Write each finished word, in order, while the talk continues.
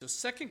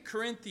Second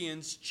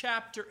Corinthians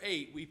chapter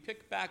 8. We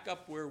pick back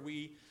up where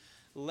we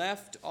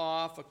left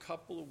off a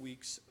couple of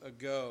weeks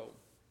ago.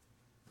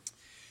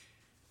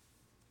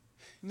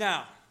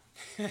 Now,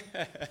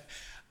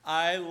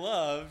 I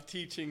love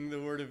teaching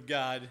the Word of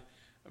God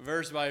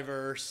verse by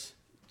verse,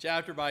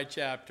 chapter by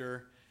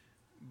chapter,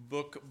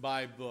 book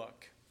by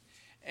book.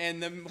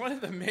 And one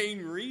of the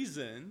main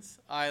reasons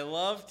I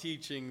love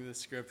teaching the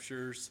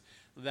Scriptures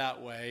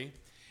that way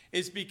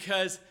is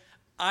because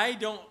I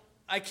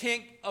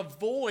can't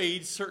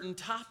avoid certain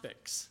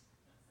topics.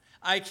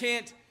 I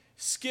can't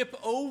skip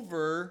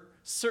over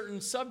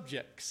certain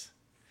subjects.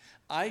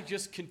 I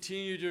just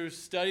continue to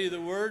study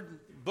the Word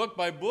book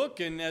by book,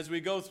 and as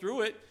we go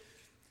through it,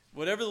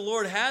 whatever the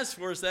Lord has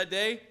for us that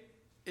day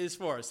is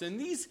for us. And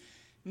these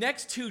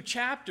next two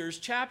chapters,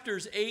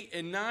 chapters 8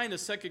 and 9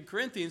 of 2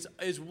 Corinthians,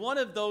 is one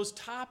of those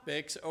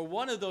topics or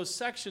one of those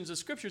sections of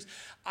Scriptures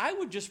I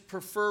would just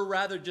prefer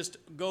rather just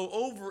go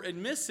over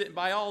and miss it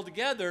by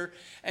altogether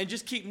and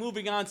just keep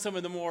moving on some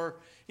of the more,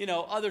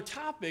 other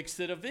topics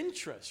that are of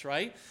interest,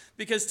 right?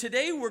 Because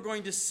today we're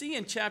going to see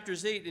in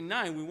chapters 8 and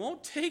 9, we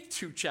won't take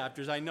 2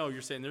 chapters. I know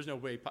you're saying there's no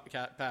way,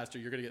 Pastor,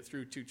 you're going to get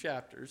through 2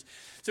 chapters.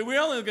 So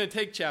we're only going to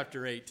take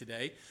chapter 8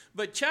 today.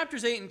 But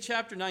chapters 8 and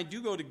chapter 9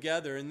 do go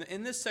together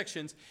in this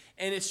section,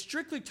 and it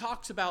strictly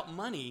talks about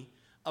money,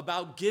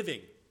 about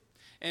giving.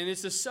 And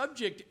it's a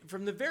subject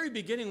from the very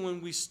beginning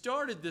when we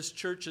started this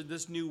church and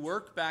this new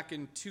work back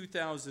in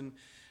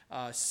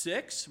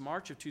 2006,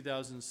 March of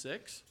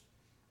 2006.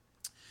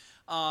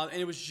 And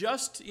it was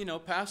just,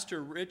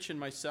 Pastor Rich and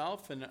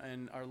myself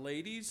and our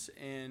ladies,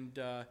 and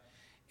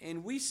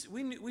we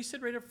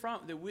said right up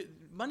front that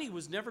money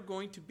was never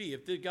going to be.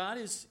 If God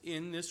is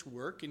in this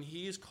work and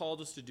He has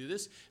called us to do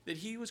this, that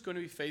He was going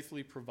to be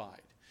faithfully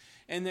provide.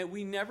 And that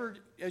we never,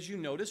 as you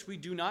notice, we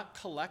do not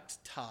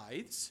collect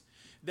tithes,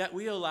 that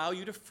we allow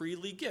you to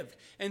freely give.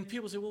 And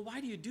people say, well,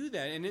 why do you do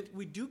that? And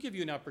we do give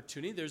you an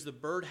opportunity. There's the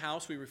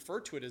birdhouse. We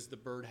refer to it as the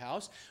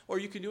birdhouse. Or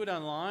you can do it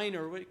online.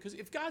 Because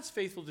if God's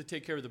faithful to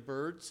take care of the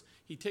birds,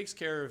 He takes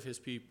care of His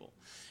people.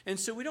 And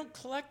so we don't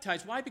collect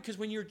tithes. Why? Because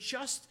when you're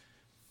just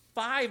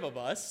 5 of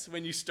us,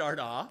 when you start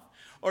off,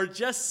 or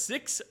just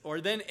 6,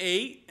 or then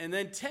 8, and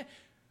then 10,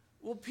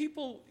 well,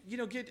 people,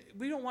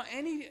 we don't want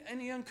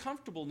any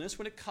uncomfortableness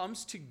when it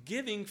comes to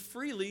giving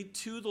freely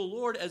to the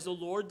Lord as the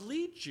Lord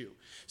leads you.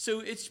 So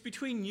it's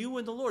between you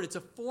and the Lord. It's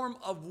a form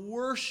of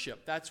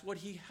worship. That's what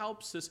He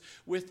helps us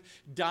with,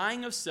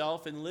 dying of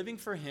self and living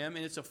for Him.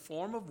 And it's a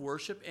form of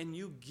worship, and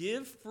you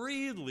give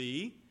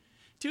freely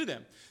to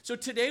them. So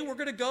today we're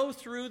going to go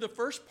through the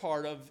first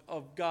part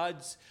of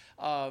God's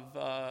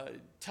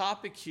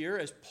topic here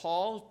as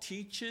Paul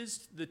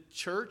teaches the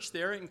church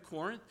there in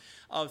Corinth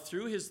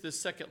through this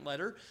second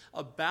letter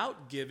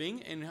about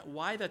giving and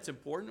why that's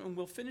important. And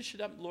we'll finish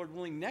it up, Lord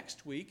willing,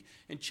 next week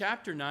in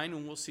chapter 9,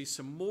 and we'll see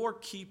some more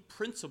key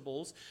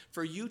principles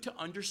for you to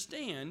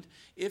understand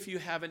if you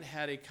haven't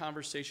had a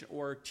conversation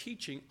or a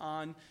teaching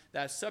on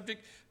that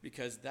subject,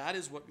 because that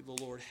is what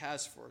the Lord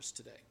has for us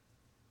today.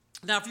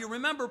 Now, if you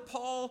remember,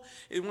 Paul,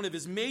 in one of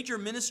his major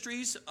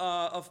ministries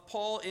of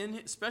Paul,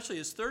 especially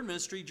his third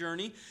ministry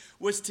journey,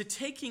 was to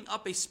taking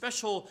up a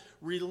special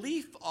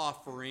relief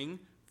offering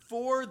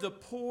for the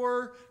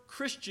poor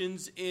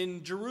Christians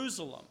in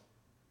Jerusalem.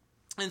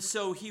 And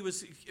so he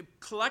was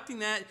collecting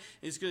that.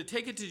 He's going to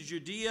take it to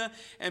Judea.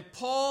 And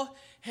Paul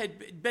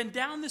had been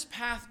down this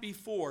path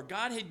before.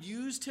 God had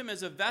used him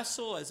as a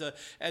vessel, as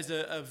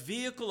a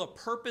vehicle, a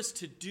purpose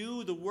to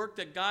do the work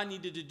that God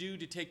needed to do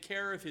to take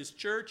care of His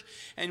church.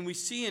 And we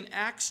see in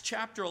Acts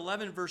chapter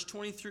 11, verse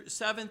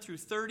 27 through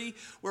 30,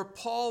 where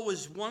Paul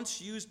was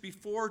once used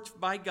before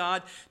by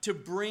God to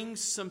bring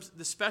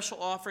the special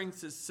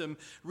offerings, some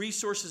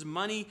resources,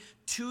 money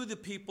to the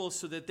people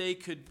so that they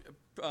could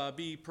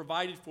be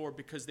provided for,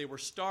 because they were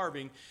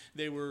starving.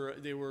 They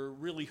were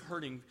really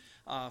hurting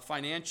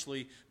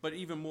financially, but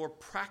even more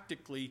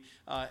practically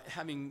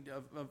having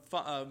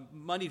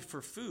money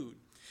for food.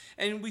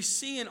 And we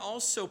see, and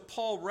also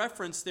Paul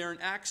referenced there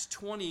in Acts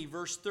 20,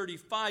 verse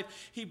 35,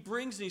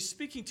 he's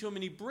speaking to him,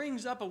 and he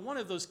brings up one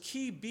of those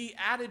key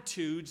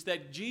beatitudes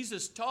that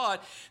Jesus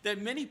taught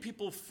that many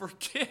people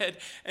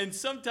forget, and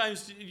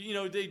sometimes,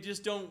 they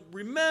just don't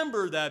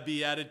remember that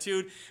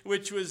beatitude,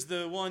 which was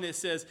the one that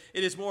says,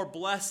 it is more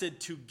blessed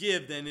to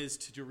give than is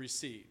to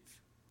receive.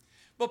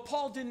 But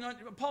Paul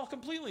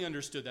completely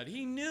understood that.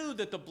 He knew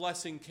that the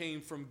blessing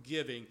came from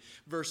giving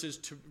versus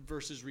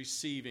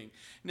receiving.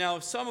 Now,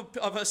 some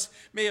of us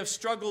may have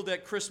struggled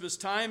at Christmas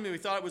time, and we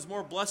thought it was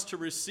more blessed to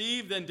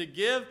receive than to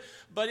give,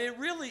 but it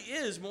really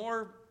is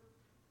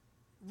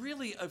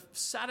really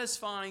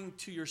satisfying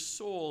to your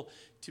soul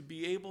to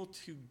be able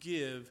to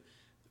give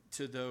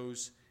to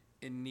those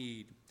in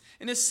need.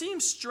 And it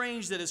seems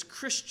strange that as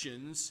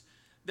Christians,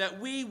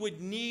 that we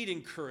would need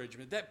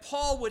encouragement, that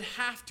Paul would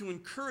have to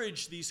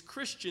encourage these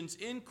Christians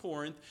in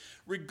Corinth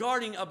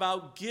regarding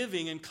about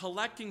giving and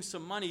collecting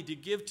some money to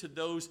give to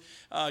those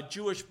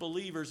Jewish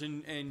believers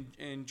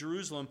in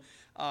Jerusalem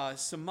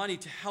some money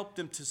to help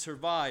them to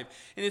survive.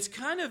 And it's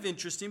kind of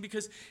interesting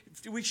because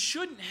we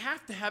shouldn't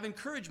have to have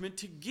encouragement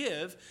to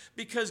give,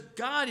 because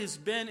God has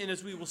been, and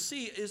as we will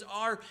see, is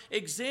our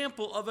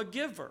example of a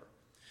giver.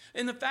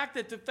 And the fact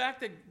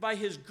that by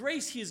his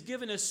grace he has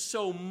given us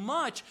so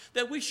much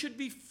that we should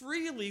be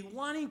freely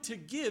wanting to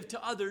give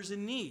to others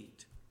in need.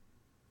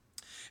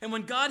 And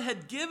when God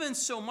had given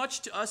so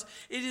much to us,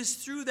 it is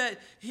through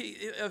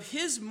of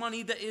his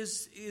money that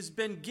is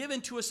been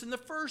given to us in the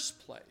first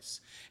place.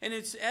 And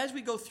it's as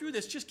we go through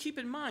this, just keep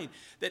in mind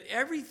that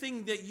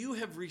everything that you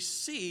have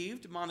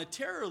received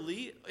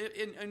monetarily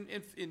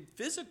in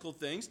physical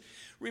things,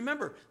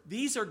 remember,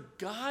 these are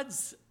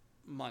God's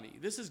money.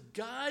 This is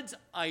God's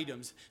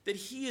items that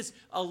he has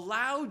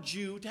allowed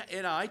you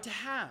and I to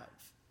have.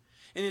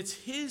 And it's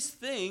his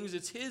things,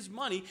 it's his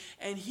money,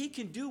 and he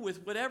can do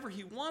with whatever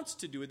he wants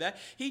to do with that.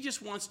 He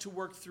just wants to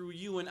work through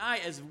you and I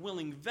as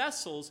willing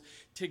vessels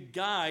to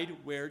guide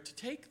where to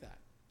take that.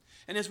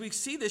 And as we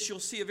see this, you'll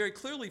see it very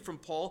clearly from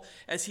Paul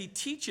as he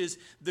teaches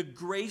the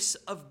grace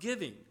of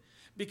giving,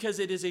 because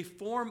it is a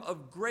form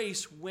of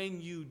grace when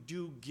you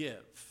do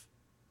give.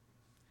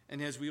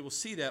 And as we will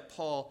see that,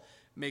 Paul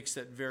makes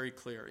that very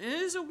clear. And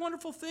it is a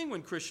wonderful thing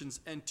when Christians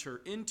enter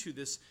into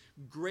this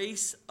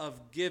grace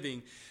of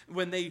giving,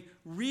 when they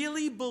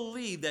really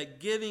believe that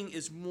giving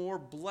is more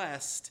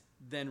blessed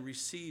than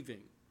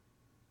receiving.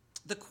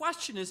 The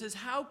question is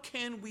how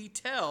can we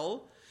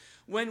tell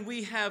when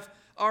we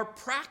are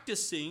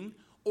practicing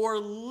or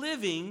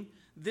living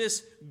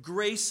this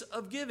grace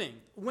of giving?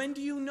 When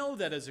do you know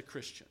that as a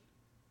Christian?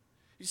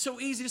 It's so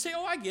easy to say,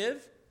 I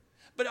give.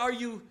 But are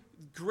you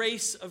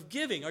grace of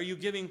giving? Are you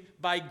giving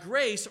by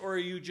grace, or are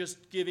you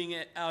just giving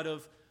it out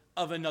of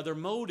another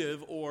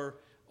motive or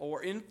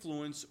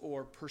influence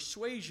or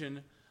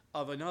persuasion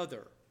of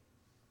another?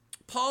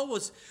 Paul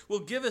will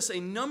give us a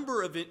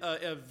number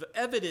of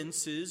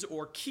evidences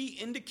or key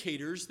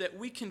indicators that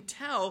we can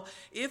tell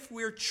if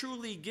we're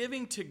truly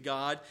giving to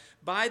God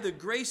by the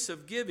grace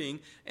of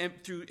giving and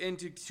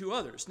to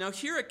others. Now,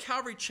 here at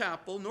Calvary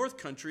Chapel, North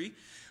Country,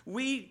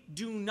 we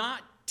do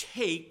not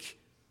take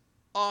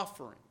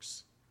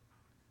offerings.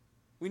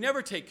 We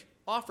never take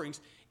offerings.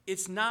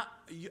 It's not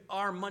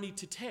our money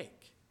to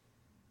take.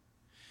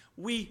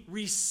 We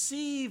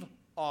receive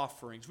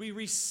offerings. We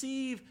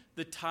receive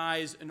the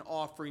tithes and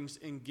offerings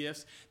and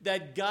gifts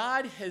that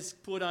God has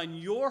put on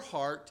your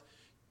heart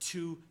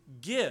to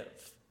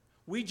give.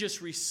 We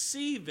just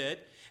receive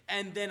it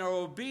and then are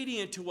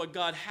obedient to what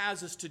God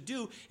has us to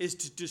do is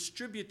to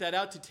distribute that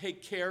out, to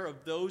take care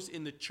of those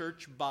in the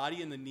church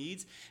body and the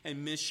needs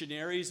and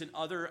missionaries and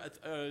other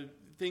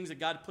things that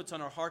God puts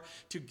on our heart,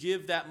 to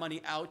give that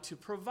money out to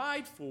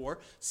provide for.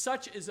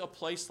 Such is a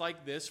place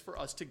like this for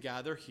us to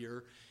gather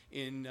here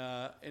in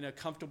a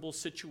comfortable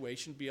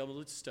situation, be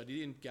able to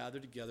study and gather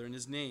together in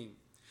his name.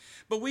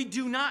 But we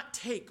do not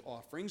take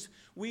offerings.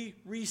 We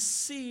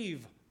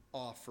receive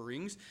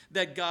offerings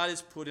that God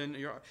has put in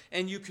your,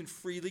 and you can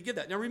freely give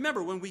that. Now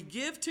remember, when we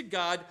give to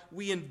God,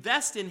 we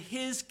invest in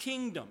his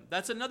kingdom.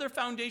 That's another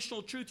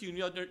foundational truth you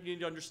need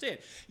to understand.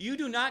 You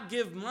do not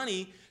give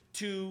money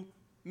to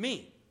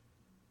me.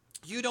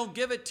 You don't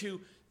give it to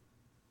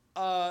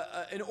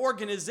an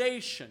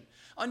organization.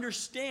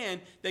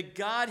 Understand that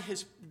God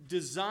has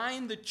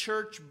designed the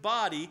church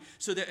body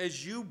so that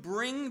as you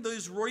bring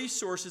those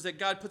resources that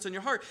God puts on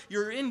your heart,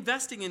 you're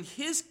investing in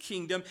his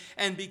kingdom,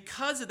 and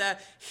because of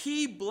that,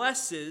 he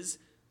blesses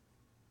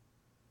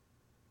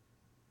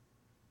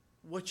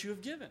what you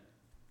have given.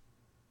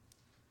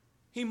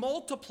 He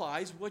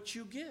multiplies what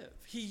you give.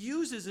 He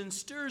uses and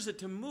stirs it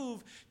to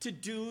move to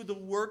do the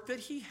work that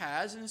he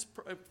has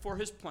for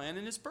his plan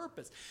and his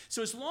purpose.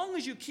 So as long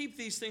as you keep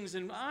these things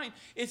in mind,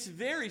 it's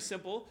very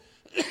simple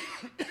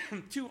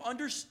to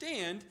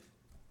understand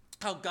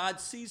how God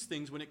sees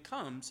things when it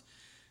comes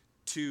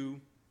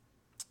to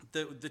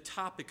the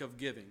topic of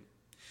giving.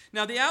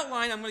 Now the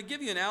outline, I'm going to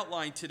give you an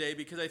outline today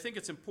because I think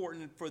it's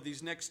important for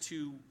these next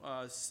two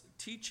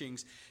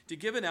teachings to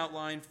give an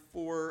outline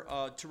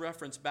to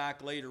reference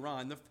back later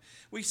on.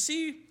 We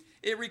see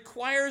it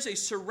requires a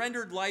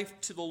surrendered life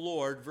to the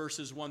Lord,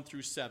 verses 1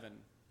 through 7.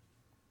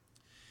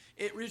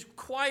 It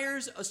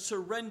requires a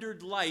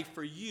surrendered life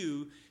for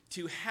you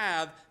to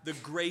have the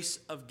grace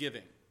of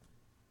giving.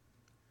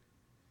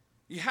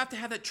 You have to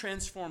have that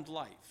transformed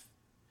life.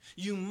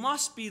 You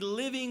must be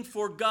living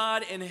for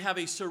God and have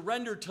a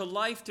surrender to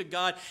life to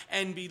God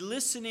and be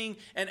listening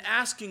and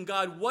asking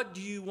God, what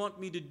do you want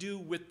me to do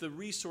with the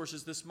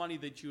resources, this money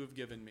that you have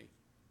given me?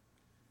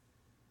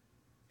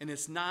 And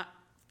it's not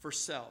for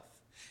self.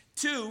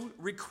 2,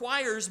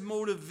 requires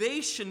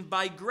motivation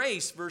by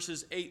grace,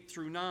 verses 8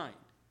 through 9.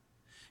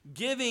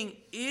 Giving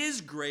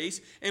is grace,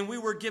 and we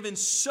were given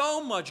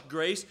so much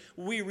grace,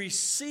 we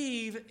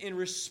receive in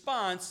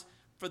response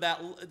for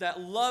that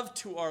love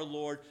to our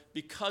Lord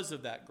because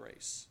of that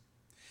grace.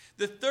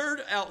 The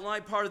third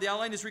part of the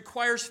outline is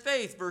requires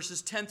faith,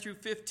 verses 10 through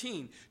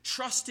 15,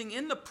 trusting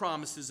in the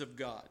promises of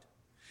God.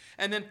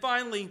 And then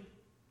finally,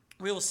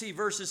 we will see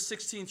verses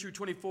 16 through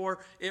 24,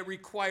 it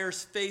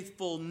requires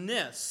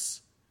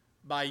faithfulness,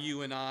 by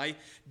you and I,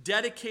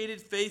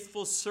 dedicated,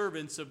 faithful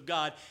servants of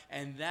God.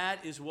 And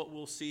that is what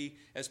we'll see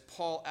as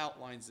Paul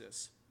outlines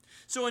this.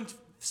 So in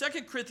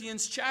 2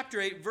 Corinthians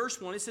chapter 8,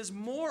 verse 1, it says,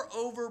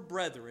 "Moreover,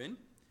 brethren,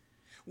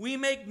 we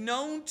make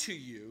known to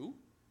you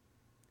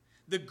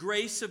the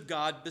grace of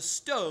God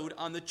bestowed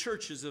on the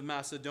churches of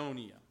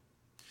Macedonia."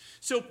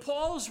 So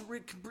Paul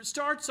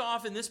starts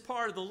off in this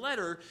part of the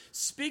letter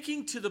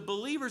speaking to the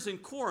believers in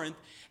Corinth,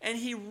 and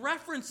he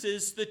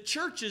references the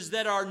churches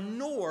that are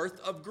north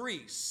of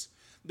Greece.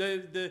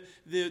 The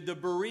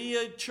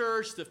Berea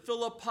church, the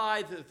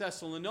Philippi, the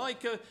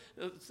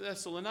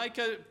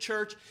Thessalonica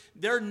church,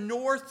 they're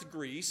north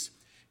Greece.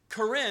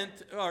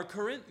 Corinth,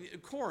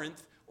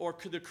 or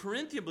the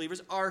Corinthian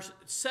believers are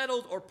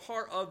settled or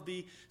part of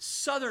the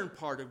southern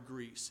part of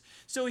Greece.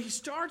 So he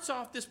starts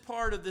off this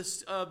part of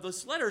this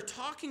letter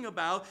talking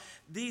about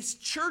these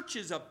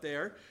churches up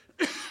there,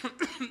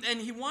 and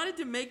he wanted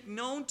to make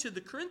known to the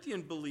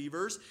Corinthian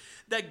believers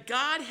that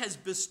God has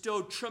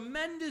bestowed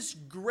tremendous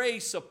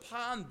grace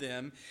upon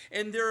them,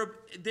 and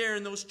they're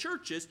in those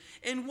churches.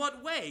 In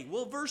what way?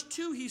 Well, verse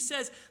 2, he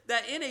says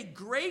that in a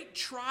great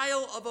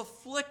trial of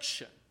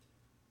affliction,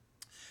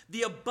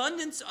 the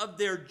abundance of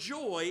their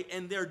joy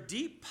and their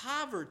deep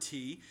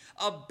poverty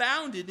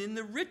abounded in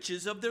the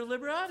riches of their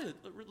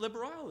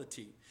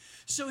liberality.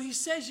 So he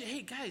says,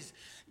 hey guys,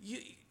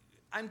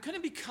 I'm going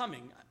to be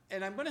coming,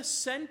 and I'm going to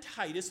send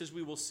Titus, as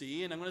we will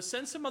see, and I'm going to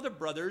send some other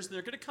brothers, and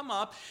they're going to come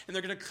up, and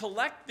they're going to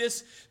collect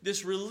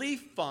this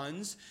relief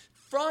funds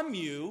from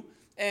you,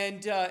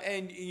 and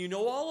you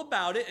know all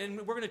about it, and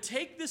we're going to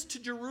take this to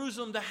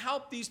Jerusalem to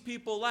help these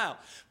people out.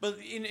 But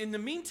in the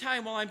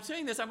meantime, while I'm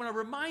saying this, I'm going to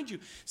remind you,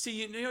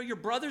 see, you know, your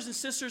brothers and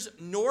sisters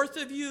north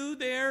of you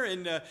there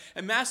in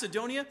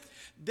Macedonia,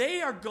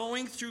 they are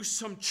going through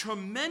some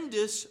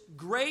tremendous,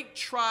 great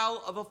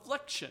trial of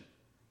affliction.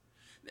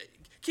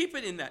 Keep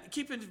it in that.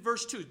 Keep it in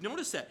verse 2.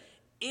 Notice that.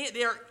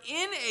 They're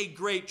in a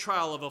great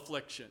trial of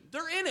affliction.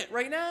 They're in it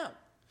right now.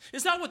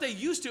 It's not what they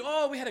used to.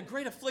 Oh, we had a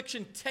great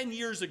affliction 10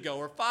 years ago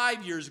or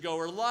 5 years ago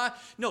or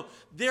no,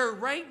 they're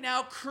right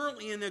now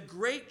currently in a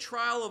great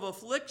trial of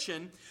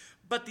affliction,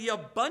 but the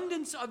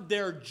abundance of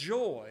their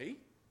joy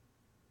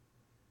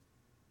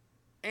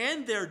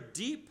and their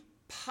deep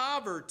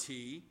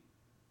poverty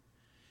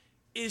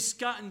is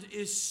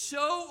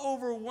so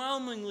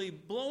overwhelmingly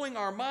blowing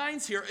our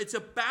minds here. It's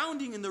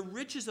abounding in the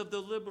riches of the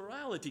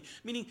liberality,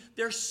 meaning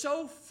they're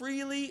so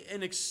freely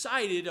and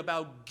excited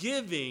about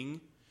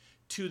giving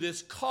to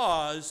this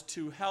cause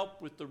to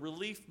help with the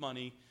relief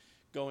money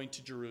going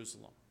to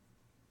Jerusalem.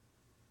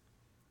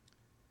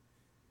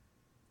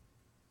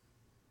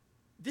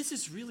 This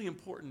is really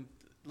important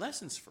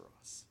lessons for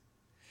us.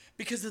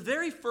 Because the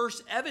very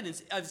first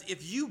evidence,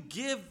 if you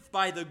give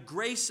by the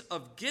grace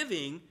of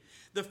giving,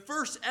 the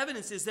first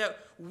evidence is that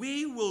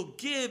we will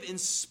give in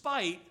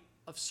spite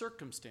of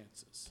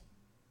circumstances.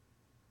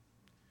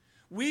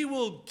 We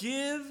will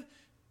give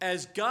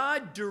as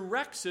God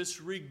directs us,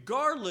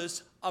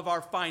 regardless of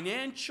our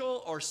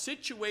financial or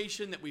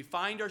situation that we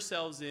find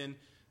ourselves in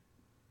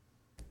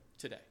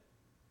today.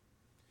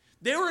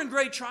 They were in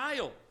great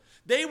trial.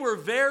 They were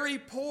very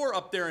poor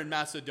up there in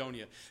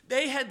Macedonia.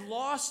 They had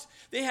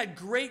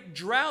great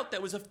drought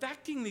that was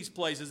affecting these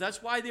places.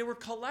 That's why they were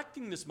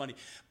collecting this money.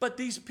 But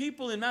these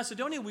people in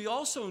Macedonia, we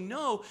also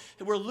know,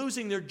 were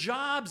losing their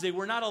jobs. They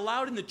were not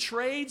allowed in the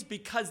trades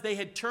because they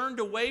had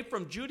turned away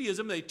from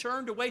Judaism. They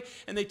turned away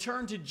and they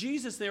turned to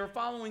Jesus. They were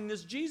following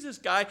this Jesus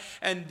guy,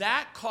 and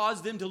that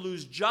caused them to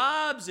lose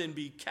jobs and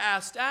be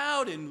cast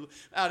out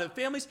of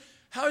families.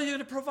 How are you going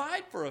to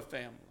provide for a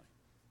family?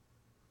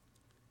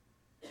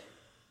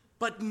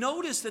 But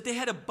notice that they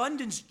had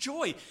abundance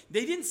joy.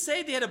 They didn't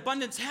say they had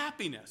abundance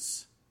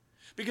happiness,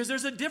 because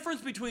there's a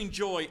difference between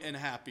joy and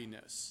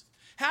happiness.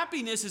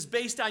 Happiness is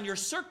based on your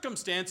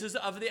circumstances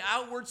of the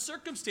outward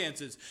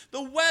circumstances.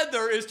 The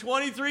weather is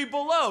 23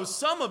 below.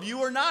 Some of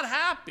you are not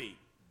happy.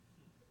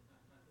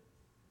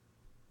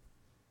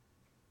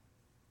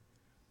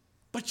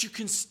 But you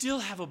can still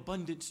have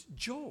abundant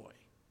joy.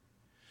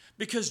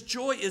 Because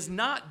joy is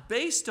not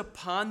based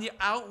upon the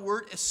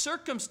outward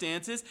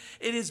circumstances.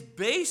 It is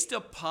based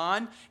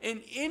upon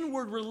an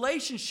inward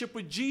relationship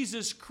with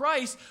Jesus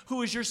Christ,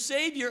 who is your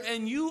Savior,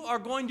 and you are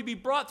going to be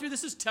brought through.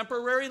 This is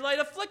temporary light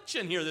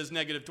affliction here, this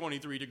negative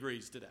 23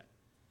 degrees today.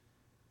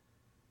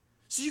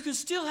 So you can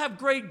still have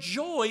great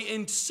joy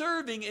in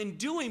serving and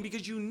doing,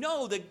 because you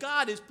know that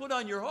God has put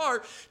on your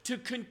heart to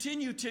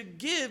continue to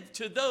give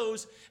to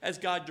those as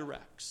God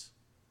directs.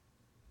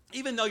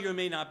 Even though you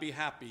may not be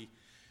happy,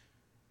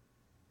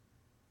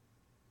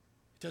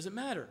 it doesn't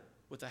matter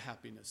what the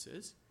happiness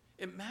is.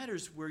 It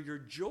matters where your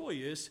joy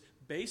is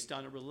based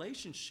on a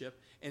relationship,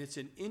 and it's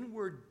an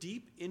inward,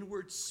 deep,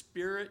 inward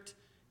spirit,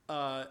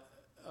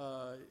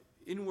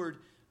 inward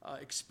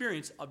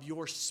experience of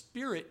your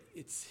spirit.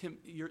 It's Him,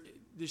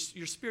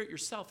 your spirit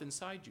yourself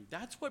inside you.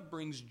 That's what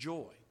brings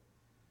joy,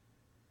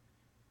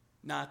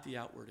 not the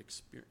outward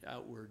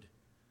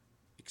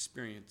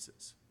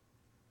experiences.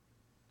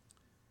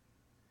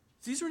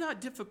 These were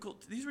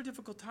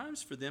difficult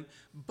times for them,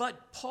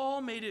 but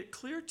Paul made it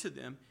clear to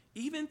them,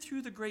 even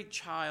through the great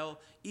trial,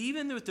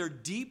 even with their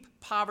deep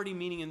poverty,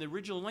 meaning in the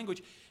original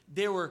language,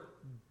 they were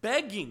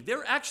begging.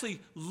 They're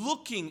actually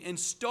looking and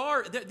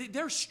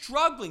they're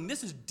struggling.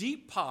 This is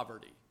deep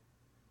poverty.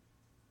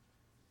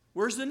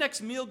 Where's the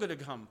next meal going to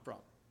come from?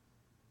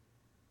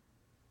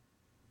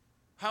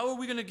 How are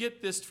we going to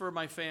get this for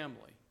my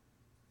family?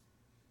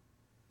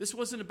 This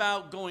wasn't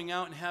about going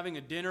out and having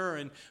a dinner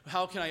and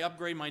how can I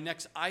upgrade my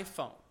next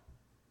iPhone.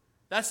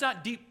 That's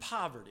not deep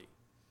poverty.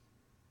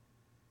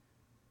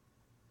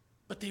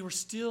 But they were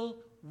still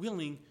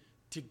willing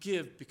to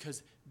give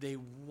because they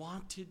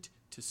wanted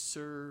to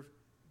serve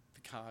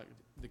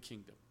the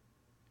kingdom.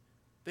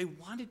 They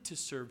wanted to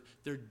serve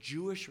their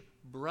Jewish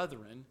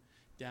brethren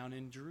down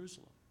in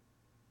Jerusalem.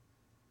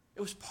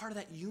 It was part of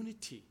that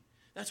unity.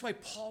 That's why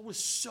Paul was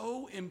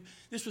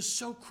this was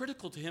so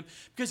critical to him,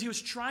 because he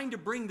was trying to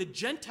bring the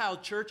Gentile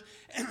church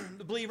and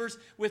the believers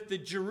with the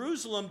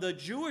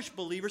Jewish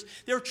believers.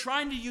 They were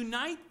trying to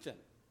unite them.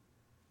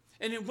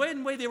 And in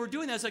one way they were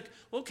doing that, it's like,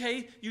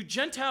 okay, you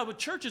Gentile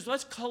churches,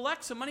 let's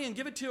collect some money and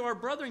give it to our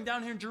brethren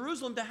down here in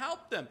Jerusalem to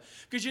help them.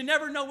 Because you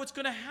never know what's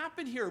going to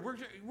happen here.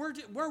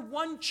 We're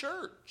one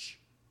church.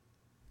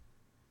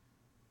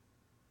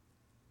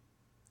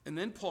 And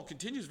then Paul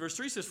continues, verse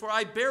 3 says, "For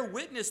I bear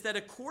witness that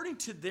according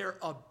to their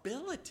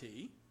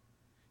ability,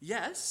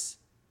 yes,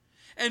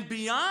 and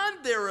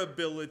beyond their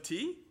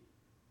ability,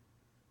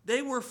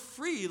 they were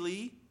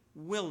freely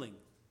willing."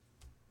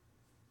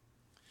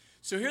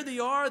 So here they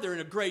are, they're in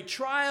a great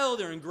trial,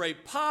 they're in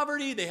great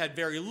poverty, they had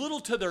very little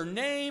to their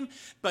name,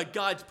 but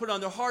God's put on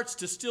their hearts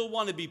to still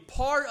want to be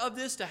part of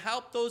this, to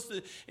help those,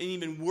 and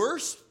even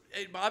worse,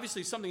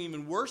 obviously something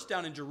even worse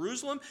down in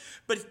Jerusalem.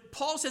 But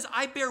Paul says,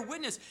 I bear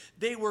witness.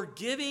 They were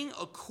giving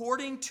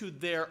according to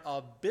their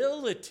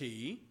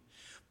ability,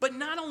 but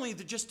not only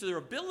just their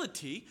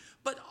ability,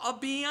 but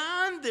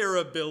beyond their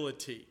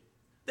ability.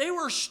 They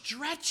were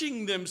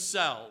stretching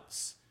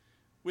themselves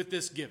with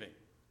this giving.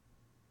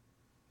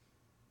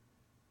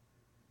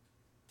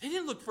 They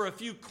didn't look for a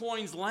few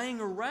coins laying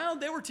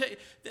around. They were just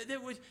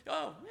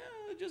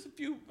a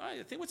few.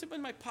 I think what's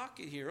in my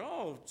pocket here?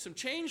 Oh, some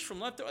change from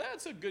leftover.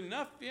 That's a good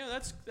enough. Yeah,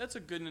 that's a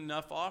good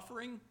enough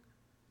offering.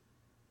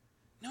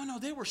 No,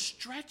 they were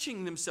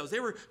stretching themselves. They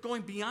were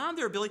going beyond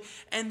their ability,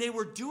 and they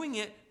were doing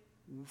it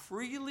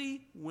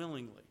freely,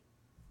 willingly.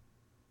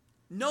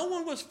 No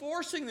one was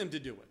forcing them to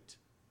do it.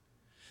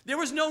 There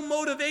was no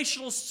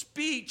motivational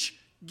speech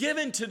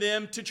given to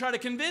them to try to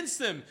convince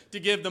them to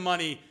give the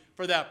money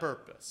for that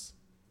purpose.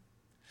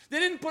 They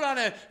didn't put on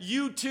a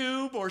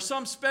YouTube or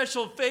some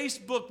special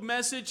Facebook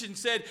message and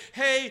said,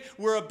 hey,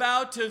 we're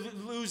about to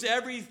lose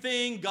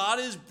everything. God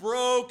is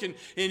broke and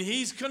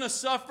he's going to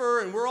suffer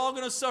and we're all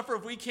going to suffer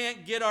if we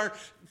can't get our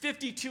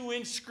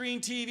 52-inch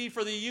screen TV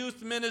for the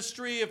youth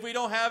ministry. If we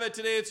don't have it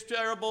today, it's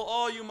terrible.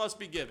 Oh, you must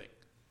be giving.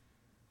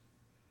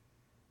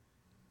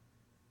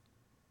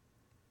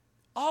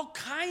 All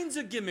kinds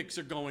of gimmicks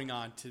are going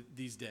on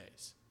these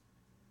days.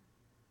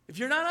 If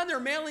you're not on their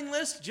mailing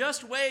list,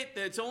 just wait.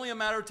 It's only a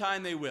matter of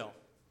time they will.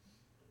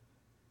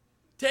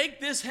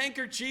 Take this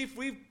handkerchief.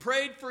 We've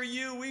prayed for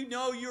you. We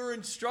know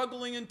you're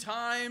struggling in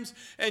times.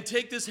 And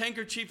take this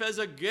handkerchief as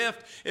a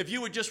gift. If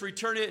you would just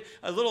return it,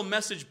 a little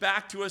message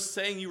back to us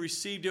saying you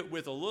received it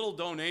with a little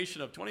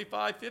donation of $25,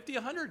 $50,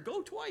 $100.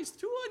 Go twice,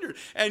 $200.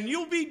 And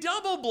you'll be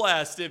double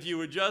blessed if you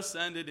would just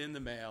send it in the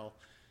mail.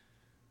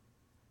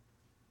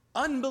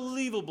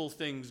 Unbelievable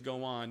things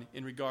go on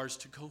in regards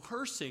to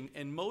coercing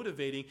and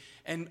motivating,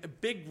 and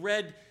big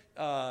red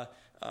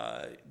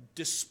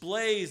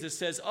displays that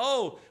says,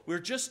 "Oh, we're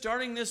just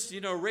starting this,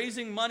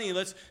 raising money.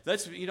 Let's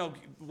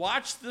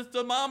watch the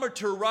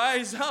thermometer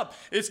rise up.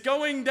 It's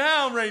going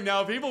down right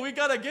now, people. We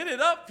got to get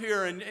it up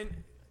here." And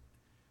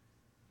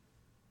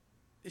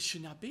it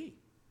should not be.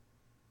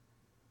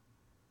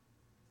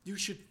 You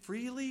should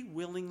freely,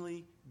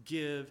 willingly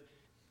give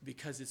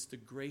because it's the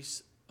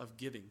grace of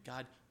giving.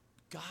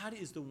 God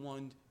is the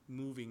one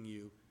moving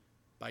you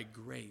by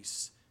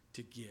grace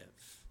to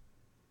give.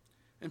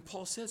 And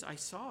Paul says,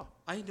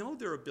 I know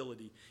their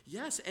ability.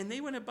 Yes, and they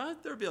went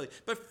about their ability,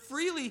 but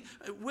freely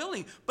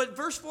willing. But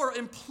verse 4,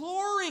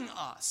 imploring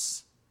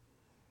us.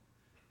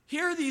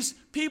 Here are these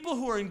people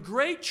who are in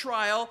great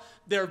trial.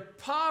 They're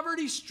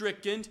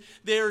poverty-stricken.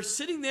 They're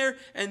sitting there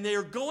and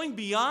they're going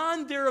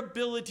beyond their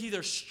ability.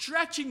 They're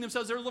stretching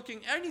themselves. They're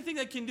looking at anything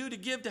they can do to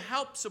give, to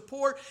help,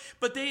 support.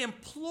 But they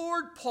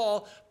implored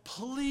Paul,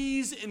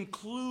 please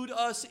include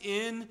us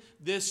in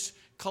this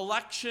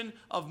collection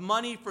of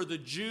money for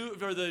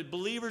the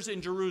believers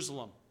in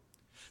Jerusalem.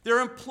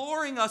 They're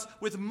imploring us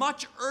with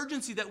much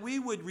urgency that we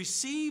would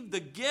receive the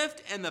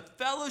gift and the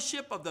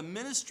fellowship of the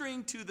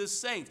ministering to the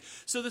saints.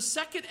 So the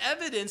second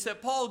evidence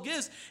that Paul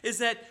gives is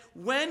that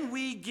when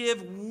we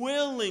give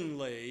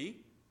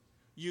willingly,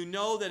 you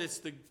know that it's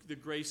the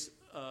grace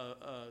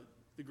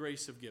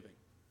of giving.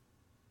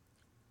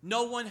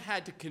 No one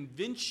had to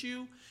convince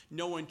you.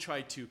 No one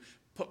tried to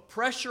put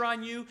pressure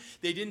on you.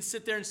 They didn't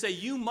sit there and say,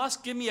 you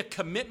must give me a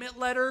commitment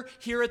letter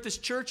here at this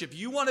church. If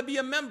you want to be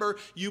a member,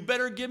 you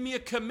better give me a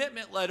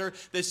commitment letter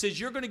that says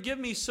you're going to give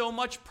me so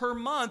much per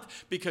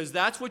month because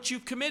that's what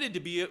you've committed to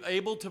be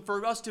able to,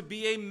 for us to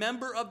be a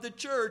member of the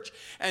church.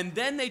 And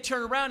then they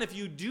turn around. If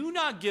you do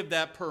not give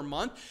that per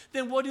month,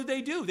 then what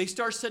do? They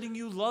start sending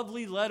you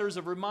lovely letters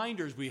of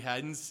reminders. We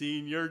hadn't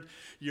seen your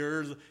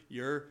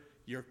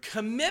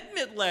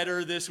commitment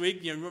letter this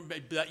week.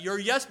 Your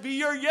yes be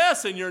your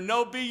yes and your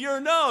no be your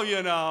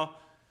no,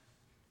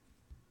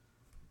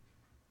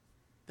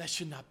 That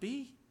should not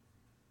be.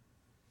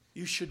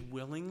 You should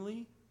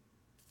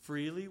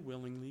freely,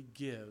 willingly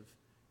give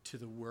to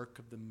the work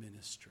of the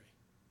ministry.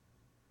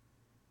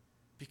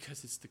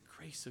 Because it's the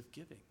grace of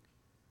giving.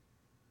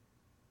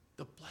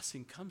 The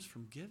blessing comes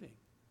from giving.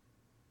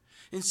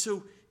 And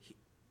so,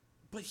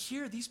 but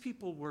here these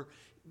people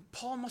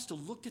Paul must have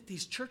looked at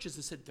these churches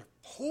and said, they're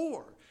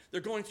poor. They're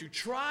going through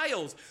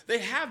trials. They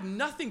have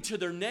nothing to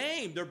their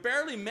name. They're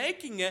barely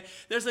making it.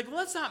 There's like,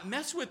 let's not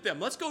mess with them.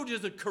 Let's go to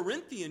the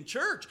Corinthian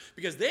church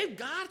because they've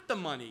got the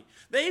money.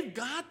 They've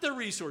got the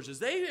resources.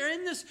 They're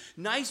in this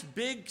nice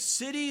big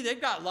city.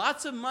 They've got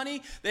lots of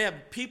money. They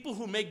have people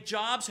who make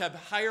jobs, have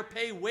higher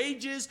pay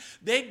wages.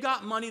 They've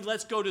got money.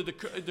 Let's go to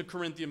the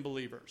Corinthian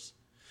believers.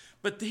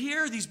 But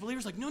here, these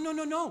believers are like,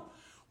 no.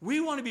 We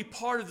want to be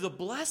part of the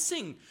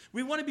blessing.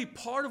 We want to be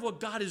part of what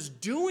God is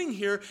doing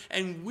here,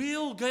 and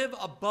we'll give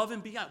above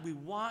and beyond. We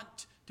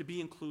want to be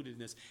included in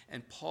this.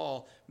 And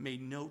Paul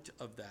made note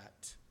of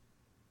that.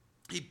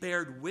 He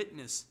bared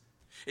witness.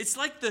 It's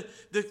like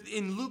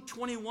in Luke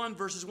 21,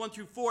 verses 1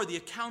 through 4, the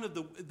account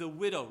of the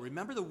widow.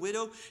 Remember the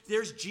widow?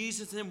 There's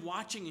Jesus and him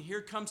watching, and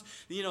here comes,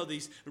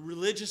 these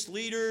religious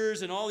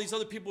leaders and all these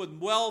other people with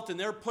wealth, and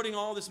they're putting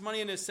all this money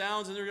in his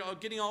sounds, and they're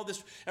getting all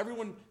this.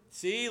 Everyone,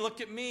 see, look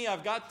at me.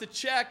 I've got the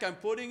check. I'm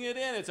putting it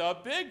in. It's a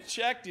big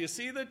check. Do you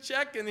see the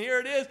check? And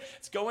here it is.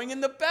 It's going in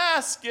the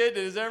basket.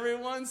 Does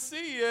everyone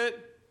see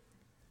it?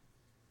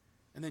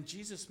 And then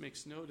Jesus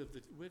makes note of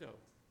the widow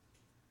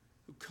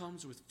who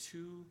comes with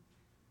 2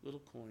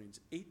 little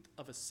coins, 1/8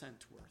 of a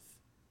cent worth.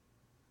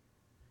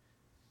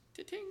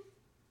 Ta-ting.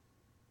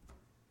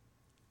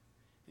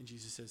 And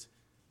Jesus says,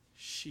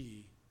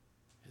 she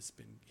has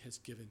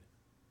given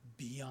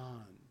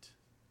beyond.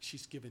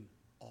 She's given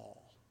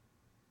all.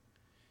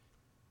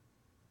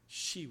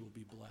 She will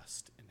be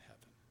blessed in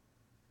heaven.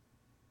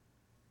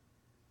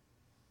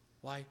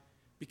 Why?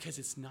 Because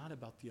it's not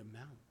about the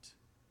amount.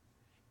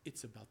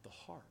 It's about the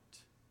heart.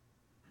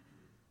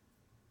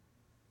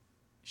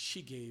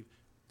 She gave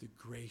the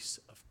grace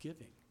of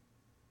giving.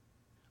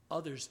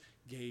 Others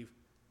gave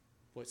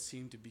what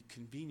seemed to be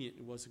convenient.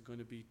 It wasn't going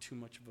to be too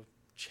much of a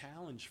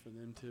challenge for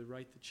them to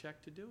write the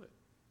check to do it.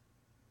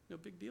 No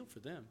big deal for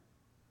them.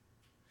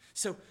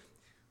 So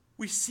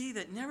we see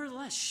that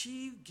nevertheless,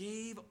 she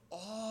gave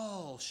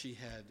all she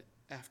had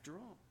after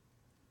all.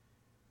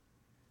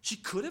 She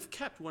could have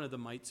kept one of the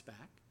mites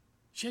back.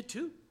 She had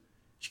 2.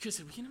 She could have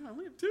said, I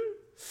only have 2.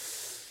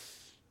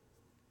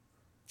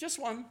 Just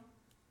one.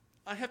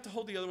 I have to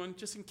hold the other one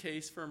just in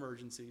case for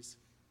emergencies.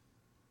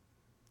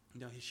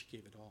 No, she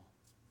gave it all.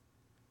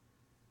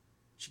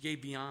 She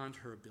gave beyond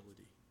her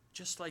ability.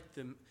 Just like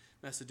the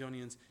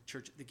Macedonians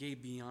church, they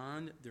gave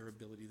beyond their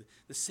ability.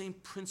 The same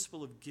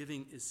principle of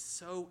giving is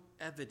so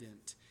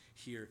evident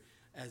here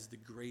as the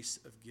grace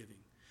of giving.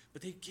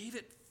 But they gave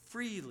it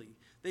freely.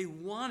 They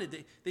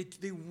wanted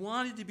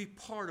to be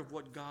part of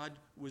what God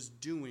was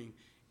doing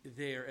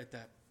there at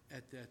that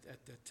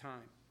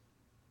time.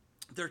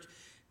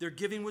 Their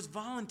giving was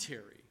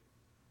voluntary.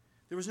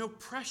 There was no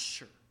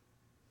pressure.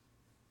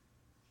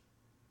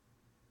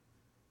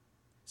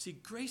 See,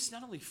 grace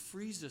not only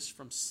frees us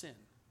from sin,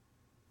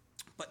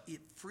 but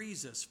it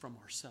frees us from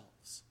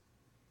ourselves.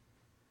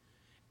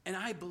 And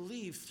I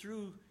believe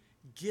through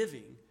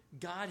giving,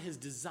 God has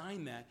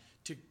designed that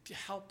to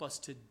help us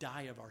to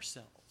die of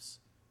ourselves.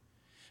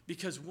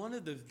 Because one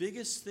of the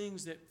biggest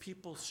things that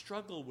people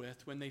struggle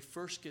with when they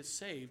first get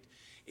saved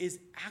is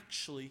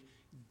actually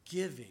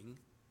giving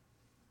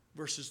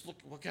versus, look,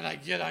 what can I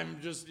get? I'm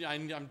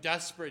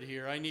desperate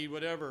here. I need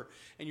whatever.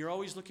 And you're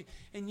always looking.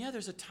 And yeah,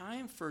 there's a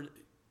time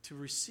to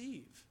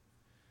receive.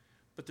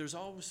 But there's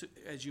always,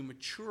 as you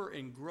mature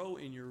and grow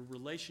in your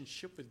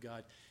relationship with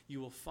God,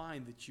 you will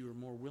find that you are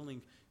more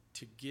willing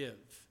to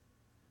give.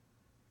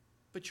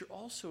 But you're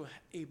also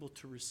able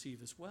to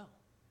receive as well.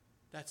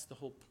 That's the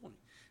whole point,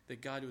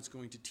 that God was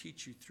going to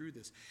teach you through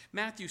this.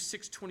 Matthew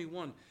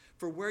 6:21,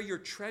 for where your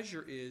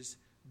treasure is,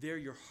 there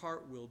your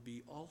heart will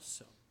be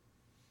also.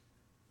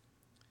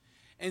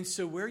 And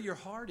so where your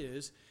heart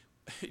is,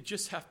 you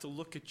just have to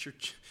look at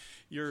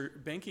your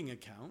banking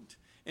account,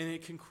 and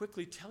it can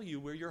quickly tell you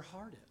where your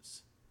heart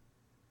is.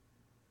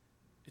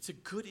 It's a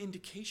good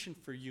indication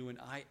for you and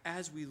I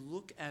as we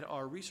look at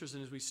our resources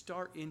and as we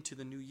start into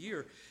the new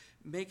year,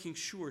 making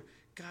sure,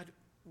 God,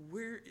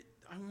 where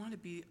I want to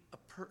be a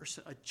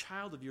person, a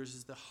child of yours,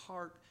 is the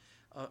heart,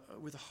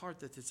 with a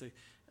heart that is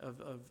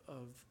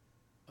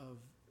of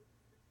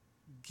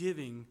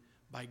giving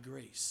by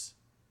grace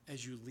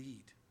as you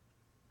lead.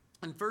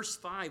 In verse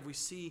 5, we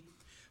see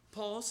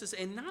Paul says,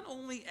 and not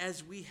only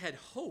as we had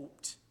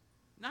hoped,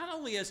 not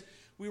only as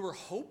we were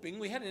hoping,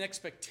 we had an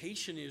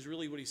expectation is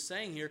really what he's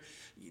saying here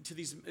to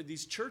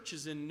these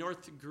churches in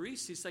North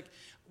Greece. He's like,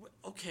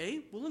 okay,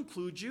 we'll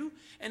include you.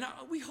 And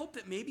we hope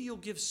that maybe you'll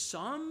give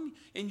some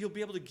and you'll be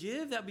able to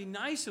give. That'd be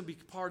nice. It'll be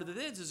part of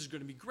this. This is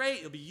going to be great.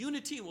 It'll be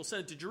unity and we'll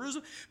send it to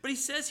Jerusalem. But he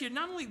says here,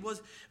 not only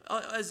was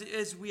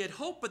as we had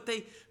hoped, but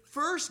they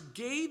first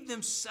gave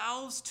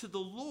themselves to the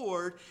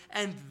Lord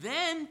and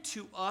then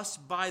to us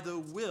by the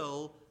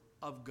will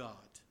of God.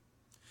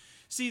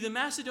 See, the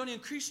Macedonian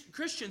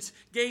Christians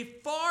gave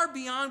far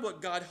beyond what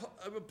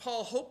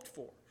Paul hoped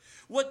for.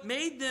 What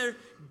made their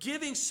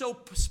giving so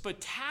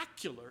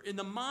spectacular in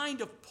the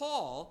mind of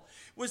Paul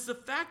was the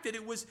fact that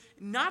it was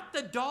not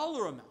the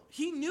dollar amount.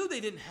 He knew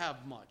they didn't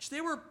have much. They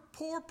were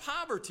poor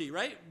poverty,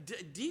 right?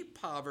 Deep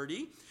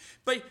poverty.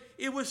 But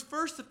it was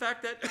first the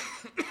fact that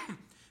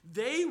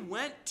they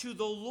went to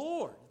the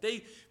Lord.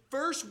 They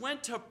first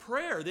went to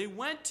prayer. They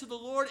went to the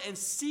Lord and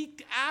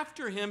seeked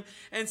after him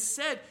and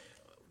said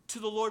to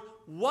the Lord,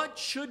 what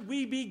should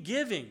we be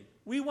giving?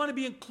 We want to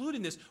be included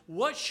in this.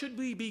 What should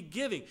we be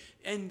giving?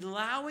 And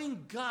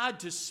allowing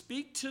God to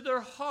speak to their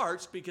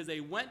hearts because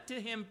they went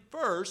to him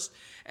first.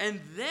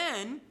 And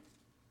then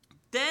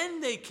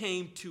they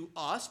came to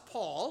us,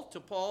 Paul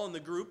and the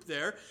group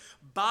there,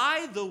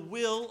 by the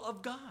will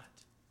of God.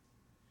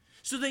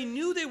 So they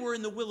knew they were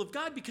in the will of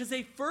God because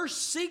they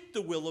first seek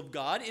the will of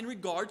God in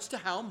regards to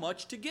how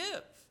much to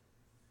give.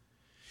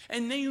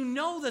 And then you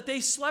know that they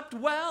slept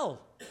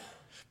well.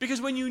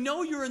 Because when you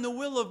know you're in the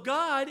will of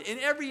God in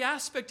every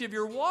aspect of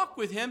your walk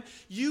with him,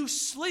 you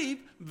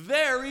sleep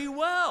very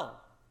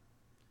well.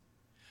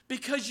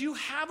 Because you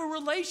have a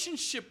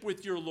relationship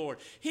with your Lord.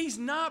 He's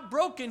not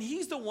broken.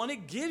 He's the one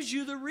that gives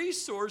you the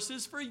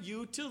resources for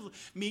you to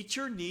meet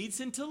your needs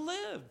and to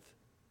live.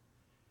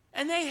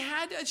 And they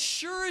had a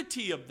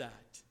surety of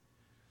that.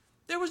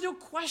 There was no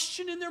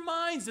question in their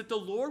minds that the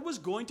Lord was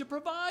going to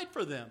provide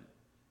for them.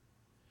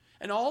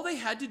 And all they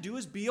had to do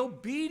is be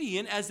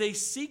obedient as they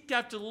seeked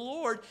after the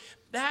Lord.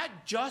 That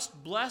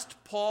just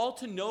blessed Paul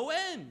to no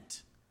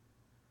end.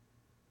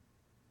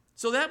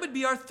 So that would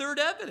be our third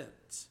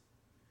evidence.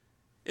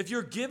 If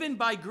you're given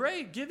by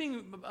grace,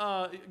 giving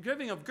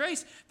of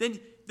grace,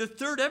 then the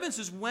third evidence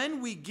is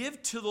when we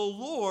give to the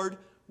Lord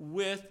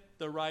with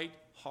the right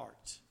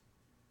heart.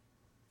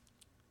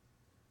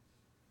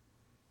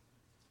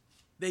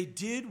 They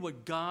did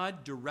what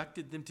God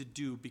directed them to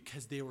do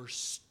because they were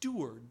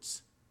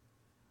stewards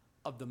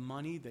of the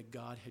money that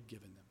God had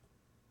given them.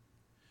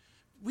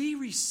 We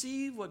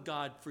receive what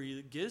God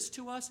freely gives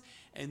to us,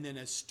 and then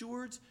as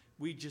stewards,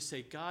 we just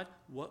say, God,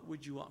 what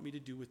would you want me to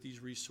do with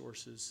these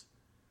resources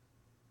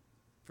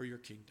for your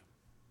kingdom?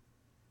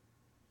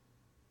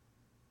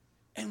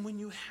 And when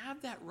you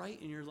have that right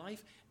in your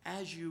life,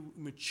 as you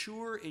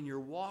mature in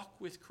your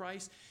walk with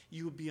Christ,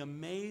 you will be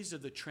amazed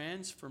of the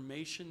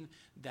transformation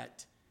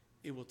that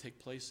it will take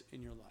place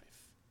in your life.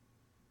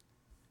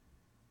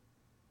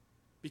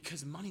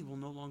 Because money will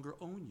no longer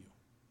own you.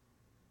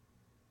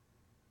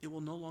 It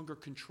will no longer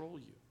control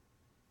you.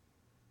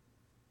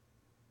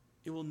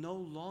 It will no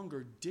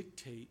longer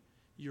dictate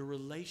your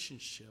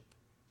relationship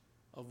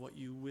of what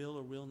you will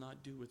or will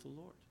not do with the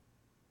Lord.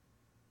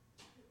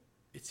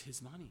 It's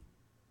his money.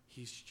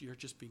 You're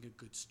just being a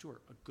good steward,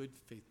 a good,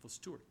 faithful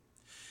steward.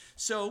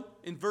 So,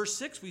 in verse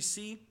 6, we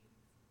see,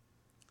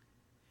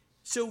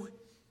 so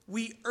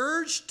we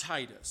urge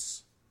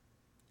Titus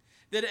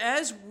that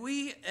as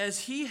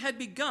he had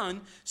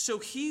begun, so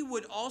he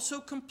would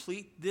also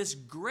complete this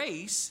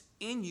grace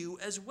in you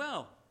as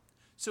well.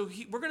 So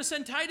we're going to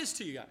send Titus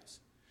to you guys.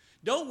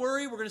 Don't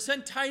worry, we're going to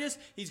send Titus.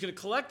 He's going to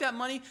collect that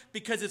money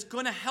because it's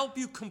going to help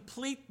you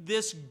complete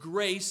this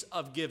grace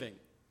of giving.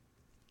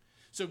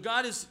 So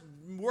God is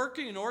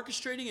working and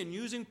orchestrating and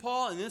using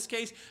Paul, in this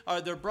case,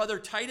 their brother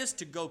Titus,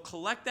 to go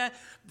collect that.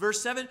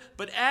 Verse 7,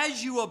 but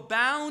as you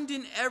abound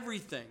in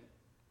everything.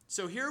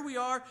 So here we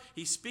are.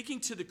 He's speaking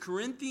to the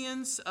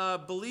Corinthians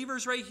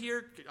believers right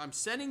here. I'm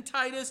sending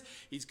Titus.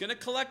 He's going to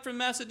collect from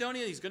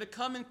Macedonia. He's going to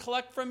come and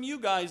collect from you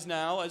guys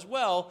now as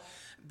well,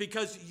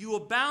 because you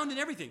abound in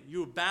everything.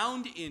 You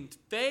abound in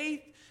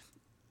faith,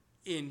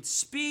 in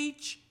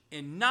speech,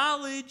 in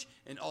knowledge,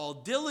 in all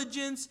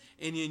diligence,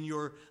 and in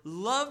your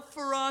love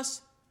for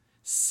us.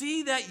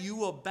 See that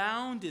you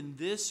abound in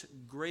this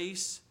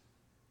grace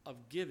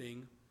of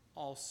giving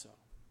also.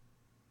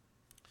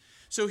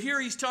 So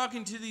here he's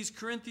talking to these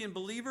Corinthian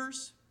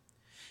believers.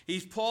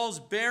 Paul's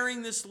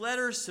bearing this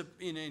letter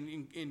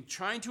in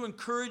trying to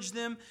encourage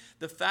them.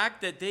 The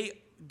fact that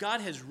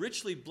God has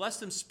richly blessed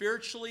them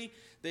spiritually.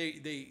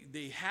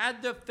 They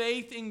had the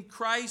faith in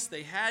Christ.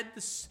 They had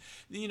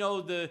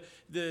the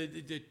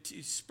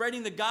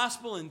spreading the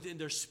gospel and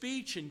their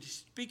speech and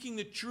speaking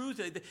the truth.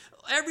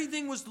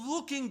 Everything was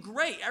looking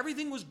great.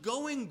 Everything was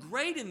going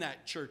great in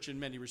that church in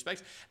many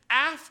respects.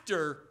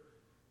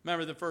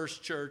 Remember the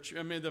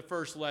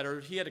first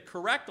letter, he had to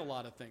correct a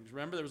lot of things.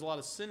 Remember, there was a lot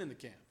of sin in the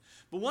camp.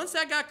 But once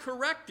that got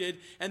corrected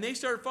and they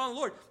started following the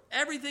Lord,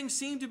 everything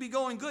seemed to be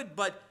going good.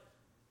 But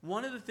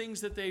one of the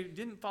things that they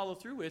didn't follow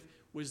through with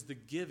was the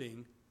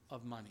giving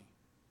of money.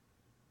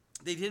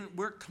 They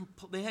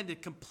had to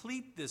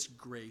complete this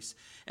grace,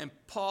 and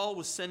Paul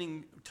was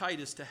sending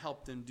Titus to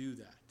help them do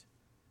that.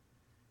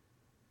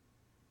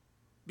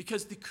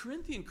 Because the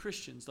Corinthian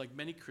Christians, like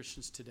many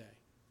Christians today,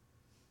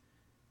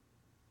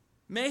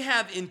 may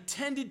have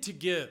intended to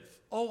give.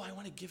 Oh, I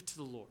want to give to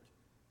the Lord.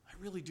 I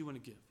really do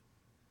want to give.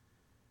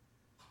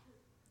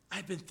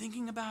 I've been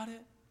thinking about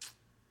it.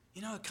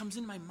 You know, it comes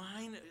in my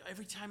mind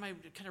every time I'm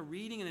kind of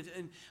reading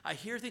and I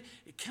hear things.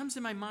 It comes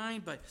in my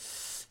mind, but,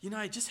 you know,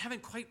 I just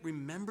haven't quite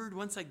remembered.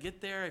 Once I get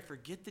there, I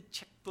forget the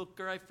checkbook,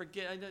 or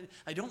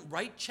I don't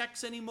write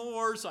checks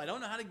anymore, so I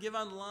don't know how to give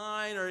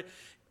online, or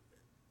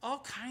all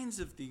kinds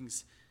of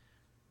things.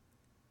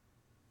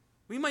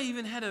 We might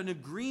even had an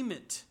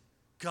agreement.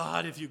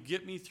 God, if you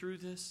get me through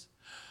this,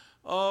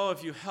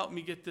 if you help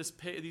me get these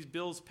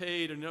bills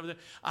paid, or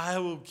I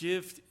will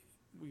give.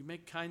 We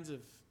make kinds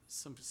of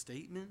some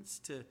statements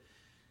to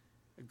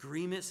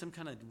agreement, some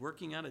kind of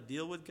working out a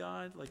deal with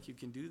God, like you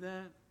can do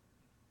that.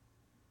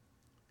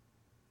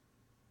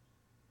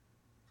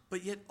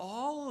 But yet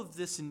all of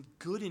this in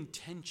good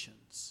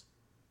intentions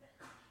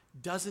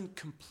doesn't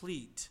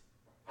complete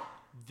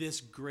this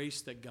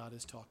grace that God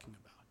is talking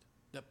about,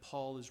 that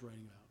Paul is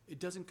writing about. It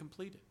doesn't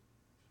complete it.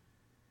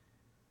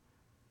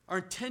 Our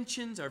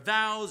intentions, our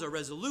vows, our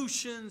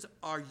resolutions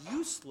are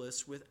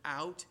useless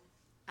without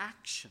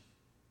action.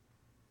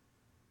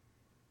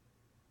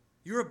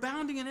 You're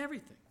abounding in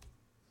everything.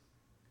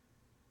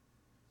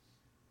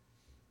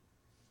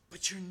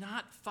 But you're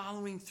not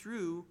following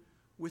through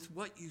with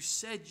what you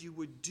said you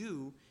would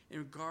do in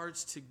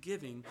regards to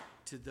giving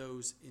to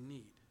those in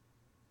need.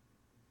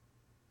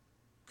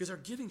 Because our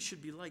giving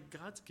should be like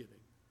God's giving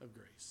of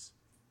grace.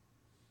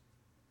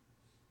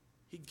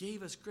 He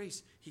gave us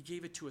grace. He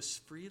gave it to us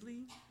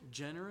freely,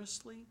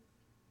 generously.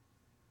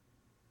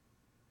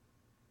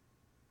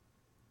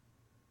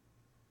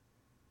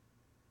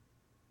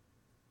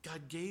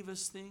 God gave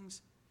us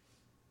things,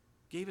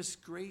 gave us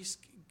grace,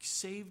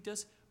 saved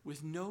us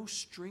with no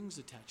strings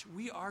attached.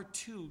 We are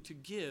to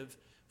give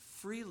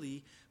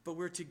freely, but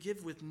we're to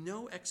give with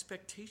no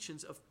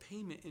expectations of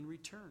payment in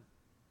return.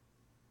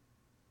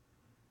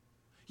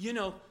 You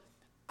know,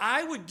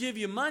 I would give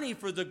you money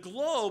for the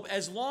globe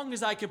as long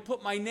as I can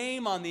put my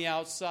name on the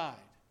outside.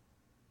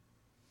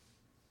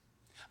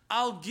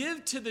 I'll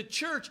give to the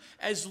church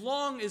as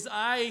long as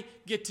I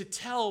get to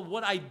tell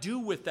what I do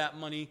with that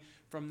money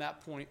from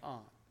that point on.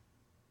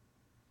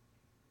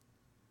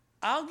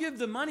 I'll give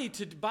the money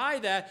to buy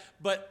that,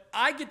 but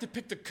I get to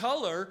pick the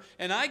color,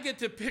 and I get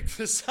to pick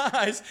the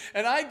size,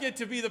 and I get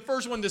to be the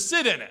first one to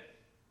sit in it.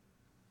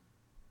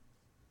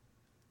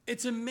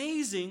 It's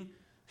amazing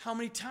how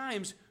many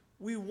times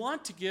we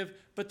want to give,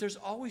 but there's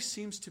always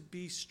seems to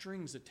be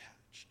strings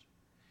attached.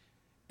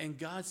 And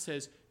God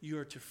says you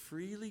are to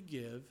freely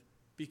give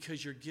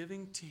because you're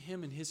giving to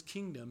Him and His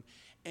kingdom,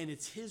 and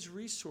it's His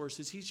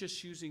resources. He's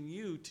just using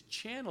you to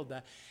channel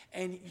that.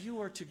 And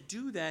you are to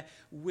do that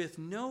with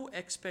no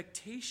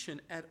expectation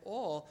at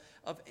all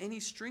of any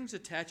strings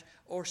attached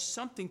or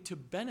something to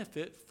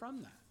benefit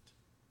from that.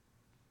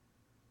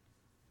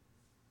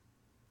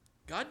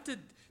 God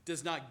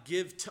does not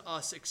give to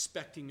us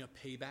expecting a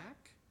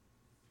payback,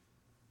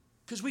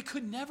 because we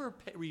could never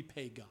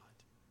repay God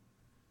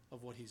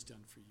of what He's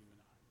done for you and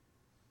I.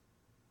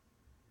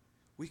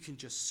 We can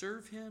just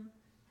serve Him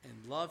and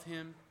love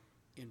Him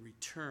in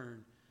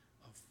return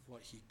of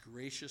what He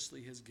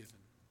graciously has given.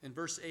 In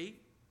verse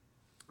 8,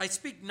 I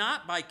speak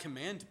not by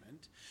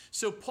commandment.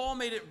 So Paul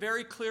made it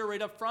very clear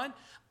right up front,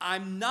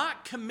 I'm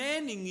not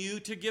commanding you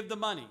to give the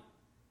money.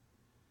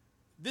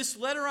 This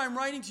letter I'm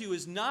writing to you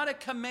is not a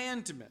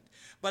commandment,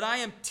 but I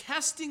am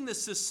testing the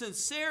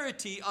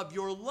sincerity of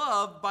your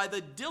love by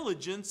the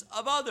diligence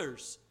of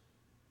others.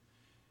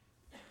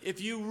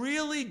 If you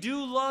really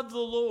do love the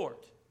Lord,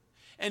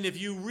 and if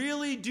you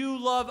really do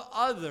love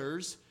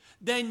others,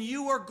 then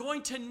you are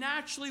going to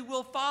naturally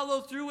will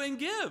follow through and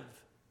give.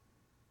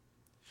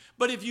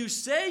 But if you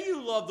say you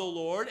love the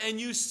Lord and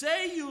you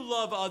say you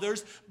love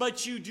others,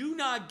 but you do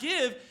not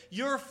give,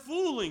 you're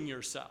fooling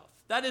yourself.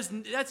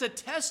 That's a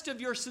test of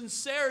your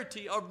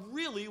sincerity of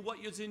really what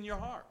is in your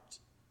heart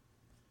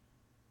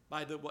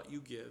by what you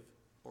give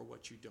or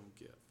what you don't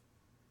give.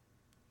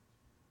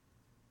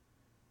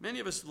 Many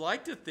of us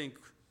like to think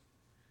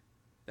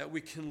that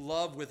we can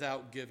love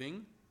without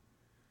giving.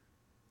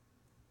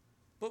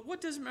 But what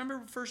does,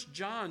 remember 1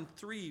 John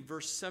 3,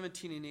 verse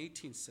 17 and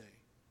 18 say?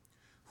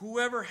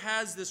 Whoever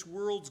has this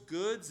world's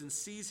goods and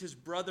sees his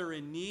brother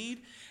in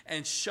need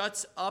and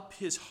shuts up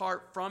his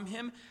heart from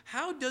him,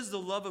 how does the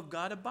love of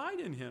God abide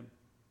in him?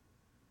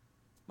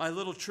 My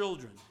little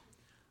children,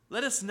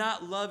 let us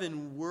not love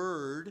in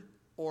word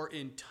or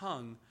in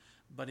tongue,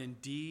 but in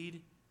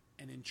deed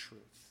and in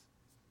truth.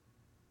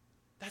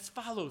 That's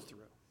follow through.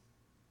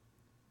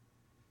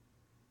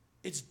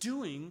 It's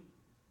doing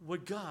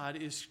what God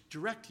is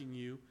directing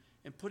you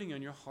and putting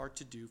on your heart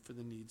to do for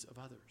the needs of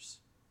others.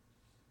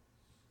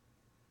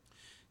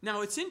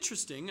 Now, it's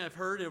interesting, I've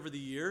heard over the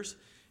years,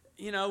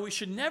 we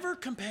should never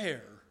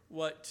compare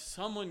what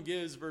someone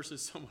gives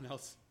versus someone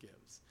else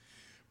gives.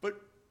 But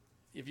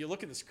if you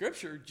look at the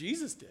scripture,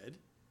 Jesus did,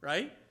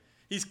 right?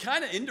 He's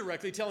kind of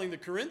indirectly telling the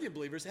Corinthian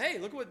believers, hey,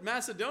 look what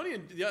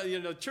Macedonian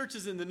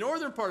churches in the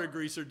northern part of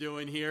Greece are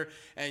doing here,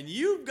 and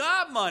you've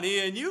got money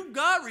and you've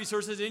got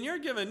resources and you're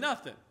giving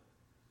nothing.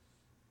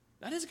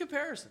 That is a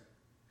comparison.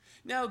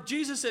 Now,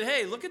 Jesus said,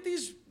 hey, look at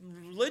these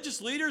religious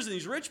leaders and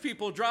these rich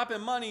people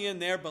dropping money in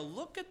there, but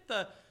look at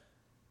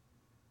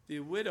the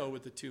widow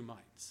with the 2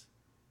 mites.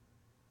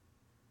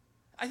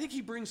 I think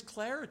he brings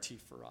clarity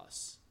for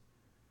us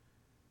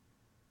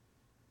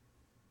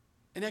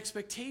and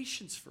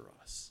expectations for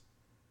us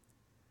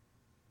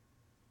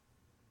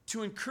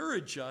to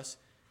encourage us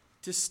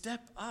to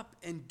step up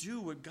and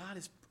do what God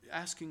is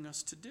asking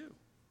us to do.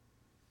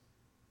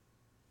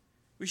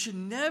 We should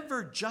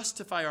never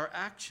justify our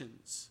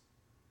actions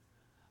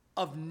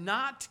of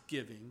not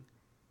giving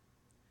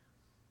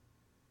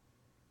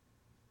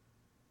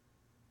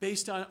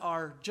based on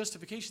our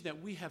justification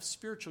that we have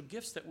spiritual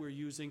gifts that we're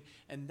using,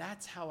 and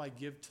that's how I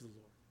give to the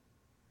Lord.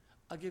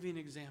 I'll give you an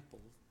example,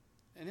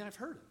 and I've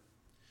heard it.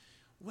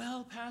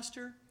 Well,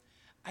 Pastor,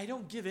 I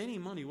don't give any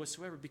money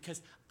whatsoever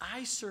because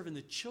I serve in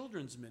the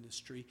children's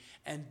ministry,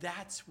 and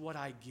that's what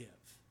I give.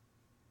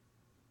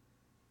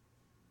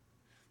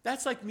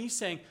 That's like me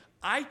saying,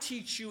 I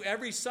teach you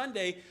every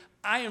Sunday,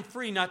 I am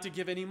free not to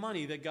give any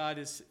money that God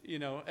is,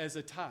 as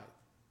a tithe.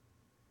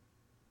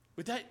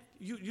 With that,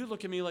 you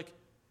look at me like,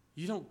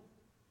 you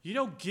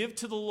don't give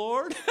to the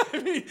Lord?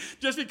 I mean,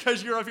 just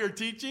because you're up here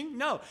teaching?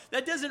 No,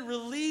 that doesn't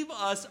relieve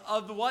us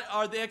of what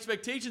are the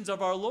expectations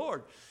of our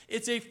Lord.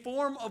 It's a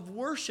form of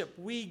worship.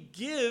 We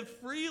give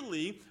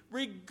freely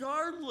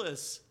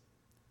regardless.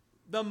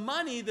 The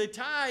money, the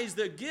tithes,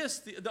 the gifts,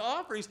 the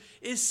offerings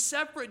is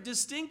separate,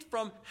 distinct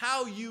from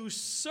how you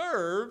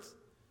serve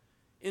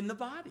in the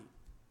body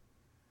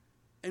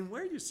and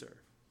where you serve.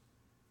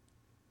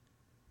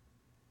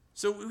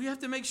 So we have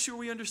to make sure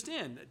we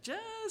understand that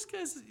just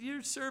because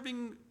you're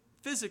serving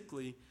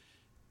physically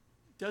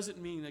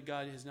doesn't mean that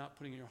God is not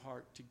putting in your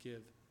heart to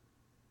give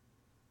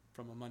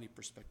from a money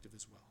perspective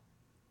as well.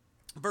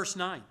 Verse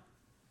 9.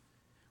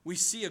 We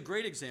see a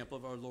great example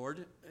of our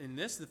Lord in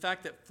this, the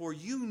fact that for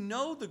you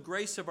know the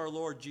grace of our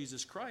Lord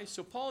Jesus Christ.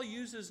 So Paul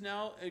uses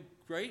now a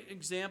great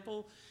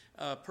example,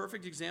 a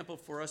perfect example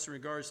for us in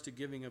regards to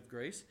giving of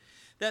grace,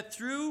 that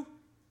through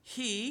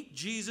he,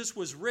 Jesus,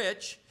 was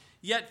rich,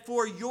 yet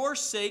for your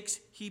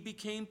sakes he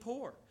became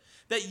poor,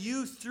 that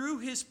you through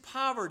his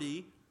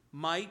poverty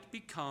might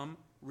become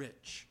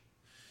rich.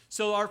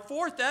 So our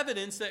fourth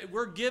evidence that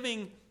we're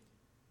giving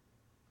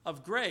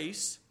of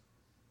grace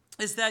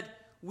is that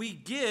we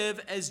give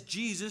as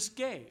Jesus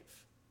gave.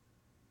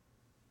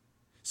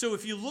 So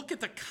if you look at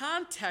the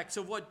context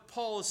of what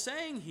Paul is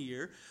saying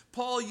here,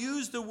 Paul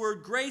used the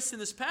word grace in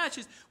this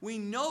passage. We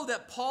know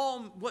that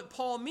what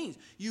Paul means.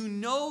 You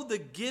know the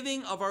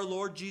giving of our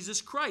Lord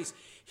Jesus Christ.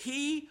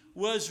 He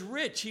was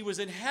rich. He was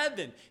in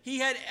heaven. He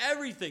had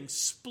everything,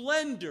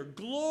 splendor,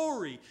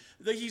 glory.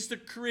 He's the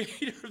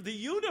creator of the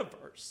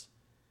universe.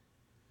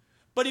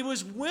 But he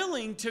was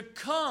willing to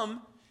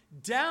come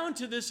down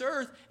to this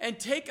earth and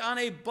take on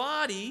a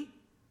body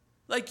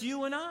like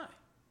you and I.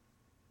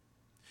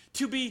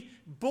 To be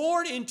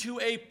born into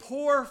a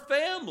poor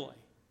family.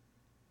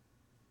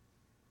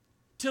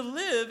 To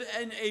live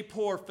in a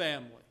poor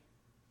family.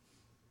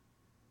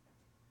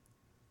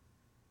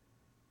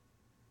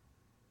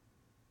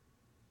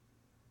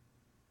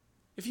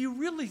 If you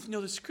really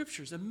know the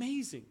scriptures,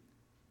 amazing.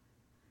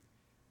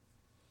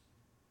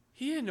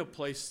 He had no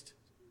place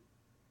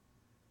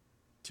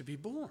to be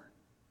born.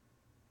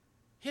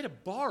 He had to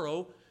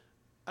borrow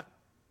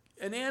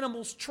an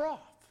animal's trough.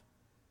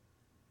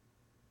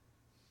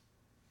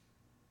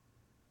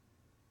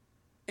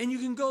 And you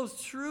can go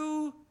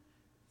through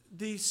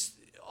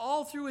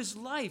all through his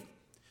life.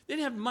 They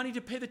didn't have money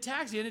to pay the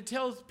tax. He had to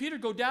tell Peter,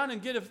 go down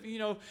and get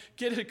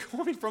a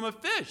coin from a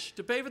fish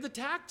to pay for the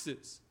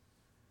taxes.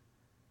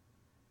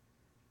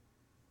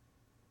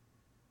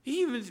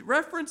 He even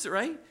referenced it,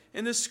 right,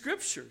 in the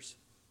scriptures.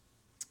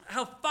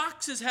 How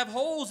foxes have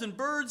holes and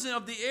birds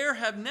of the air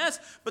have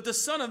nests, but the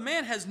Son of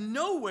Man has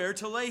nowhere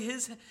to lay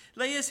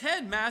his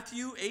head,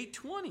 Matthew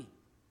 8:20.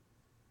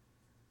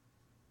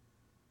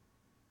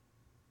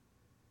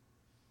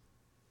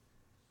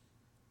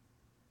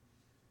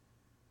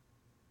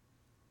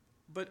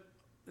 But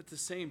at the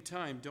same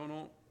time,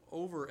 don't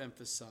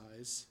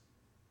overemphasize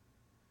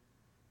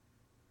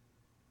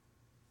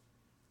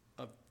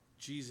of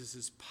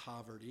Jesus'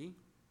 poverty.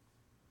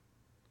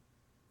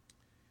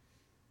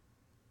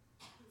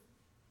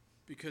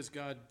 Because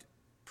God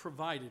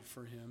provided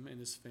for him and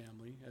his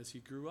family as he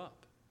grew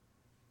up.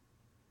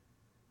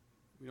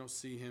 We don't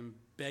see him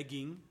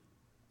begging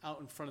out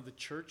in front of the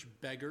church,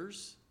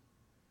 beggars.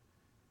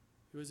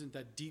 He wasn't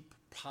that deep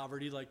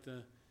poverty like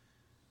the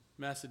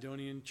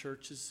Macedonian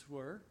churches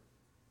were,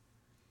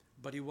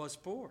 but he was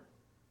poor.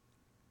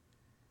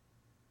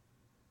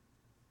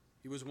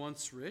 He was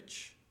once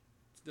rich.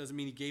 It doesn't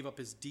mean he gave up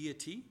his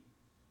deity.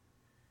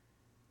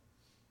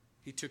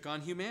 He took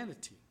on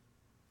humanity.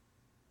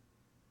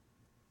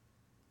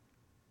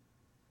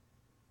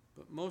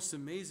 But most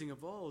amazing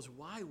of all is,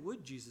 why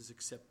would Jesus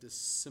accept this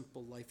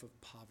simple life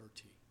of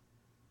poverty?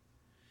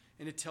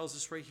 And it tells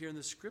us right here in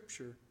the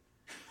scripture,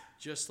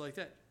 just like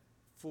that,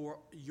 for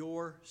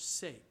your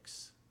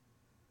sakes,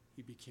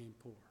 he became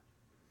poor.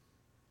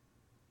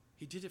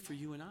 He did it for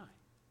you and I.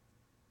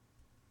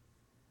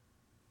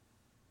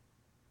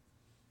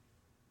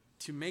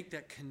 To make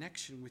that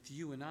connection with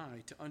you and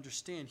I, to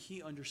understand,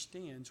 he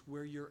understands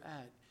where you're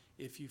at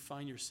if you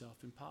find yourself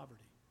in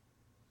poverty.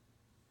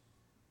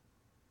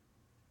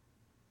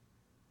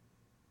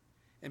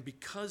 And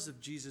because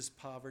of Jesus'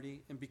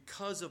 poverty, and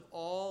because of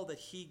all that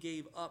he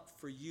gave up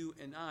for you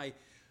and I,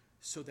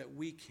 so that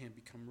we can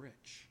become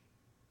rich,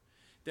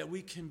 that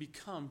we can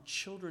become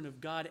children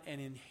of God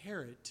and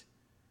inherit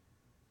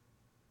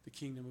the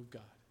kingdom of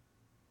God,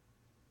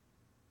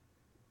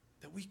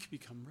 that we can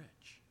become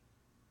rich.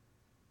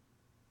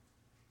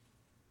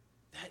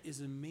 That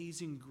is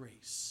amazing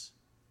grace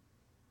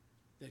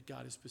that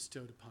God has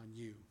bestowed upon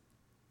you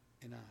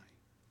and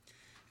I.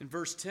 In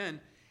verse 10,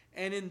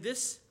 and in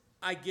this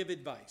I give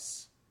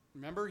advice.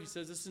 Remember, he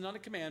says this is not a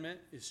commandment.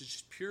 This is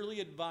just purely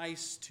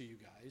advice to you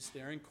guys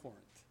there in Corinth.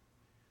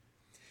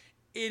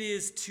 It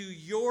is to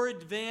your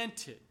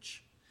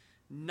advantage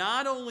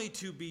not only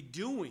to be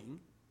doing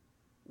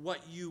what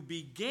you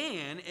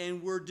began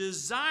and were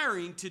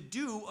desiring to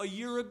do a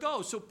year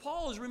ago. So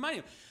Paul is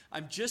reminding him,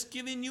 I'm just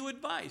giving you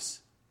advice.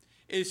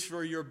 It's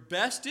for your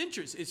best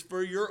interest. It's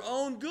for your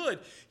own good.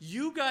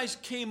 You guys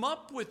came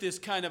up with this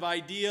kind of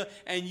idea,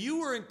 and you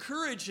were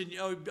encouraged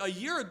a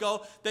year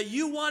ago that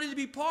you wanted to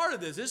be part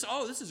of this. This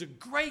is a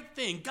great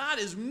thing. God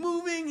is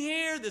moving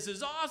here. This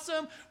is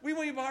awesome. We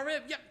want to be part of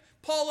it. Yep.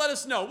 Paul, let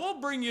us know.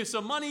 We'll bring you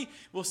some money.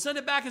 We'll send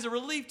it back as a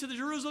relief to the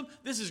Jerusalem.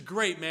 This is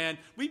great, man.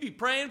 We'd be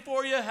praying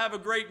for you. Have a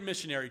great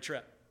missionary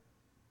trip.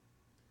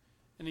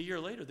 And a year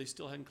later, they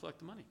still hadn't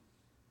collected the money.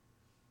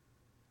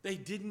 They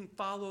didn't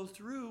follow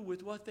through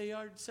with what they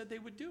said they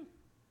would do.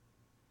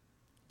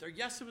 Their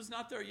yes was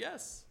not their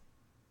yes.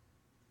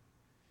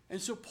 And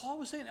so Paul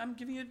was saying, I'm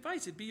giving you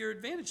advice. It'd be your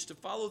advantage to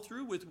follow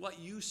through with what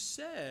you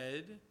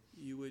said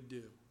you would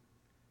do.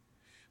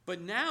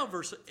 But now,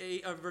 verse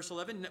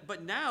 11,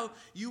 but now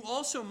you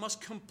also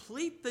must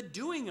complete the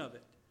doing of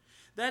it.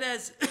 That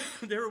as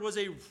there was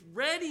a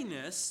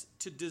readiness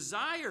to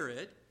desire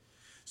it,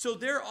 so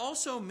there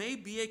also may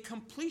be a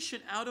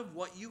completion out of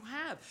what you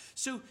have.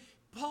 So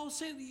Paul's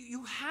saying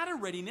you had a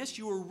readiness.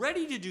 You were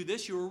ready to do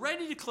this. You were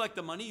ready to collect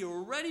the money. You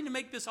were ready to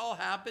make this all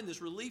happen,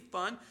 this relief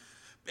fund.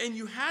 And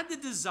you had the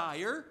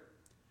desire,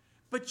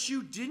 but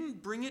you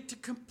didn't bring it to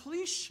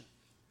completion.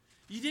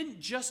 You didn't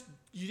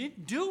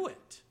do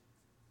it.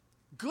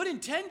 Good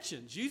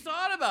intentions. You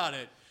thought about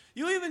it.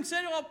 You even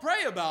said, I'll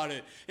pray about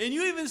it. And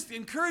you even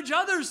encourage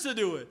others to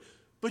do it.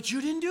 But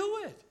you didn't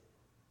do it.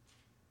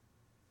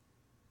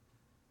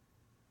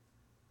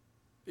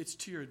 It's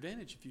to your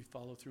advantage if you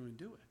follow through and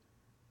do it.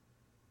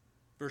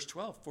 Verse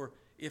 12, for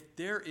if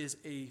there is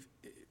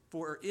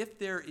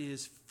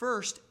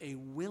first a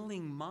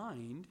willing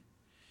mind,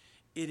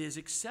 it is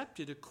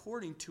accepted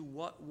according to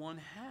what one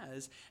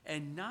has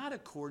and not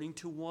according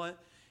to what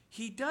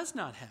he does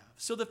not have.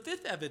 So the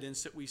fifth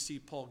evidence that we see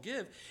Paul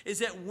give is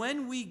that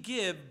when we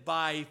give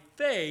by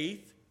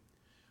faith,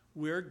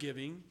 we're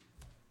giving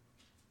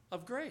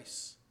of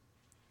grace.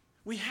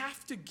 We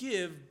have to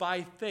give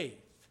by faith.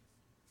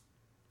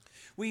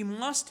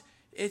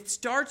 It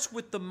starts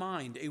with the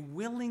mind, a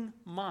willing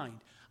mind.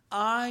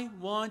 I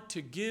want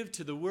to give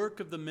to the work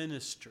of the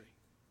ministry.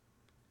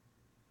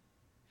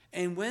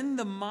 And when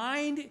the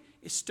mind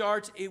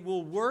starts, it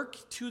will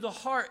work to the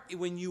heart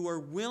when you are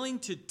willing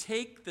to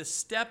take the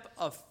step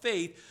of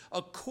faith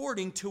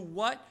according to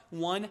what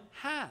one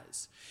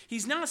has.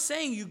 He's not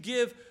saying you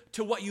give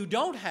to what you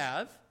don't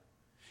have.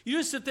 You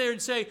just sit there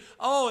and say,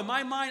 oh, in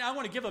my mind, I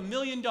want to give $1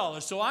 million.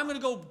 So I'm going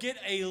to go get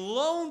a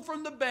loan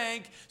from the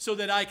bank so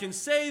that I can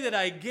say that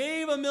I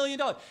gave $1 million.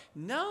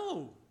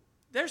 No,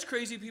 there's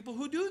crazy people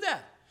who do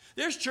that.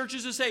 There's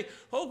churches that say,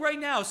 oh, right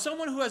now,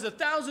 someone who has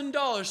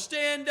 $1,000,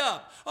 stand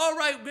up. All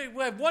right,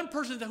 we have one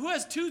person who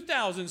has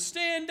 $2,000,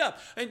 stand up.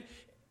 And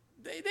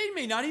they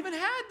may not even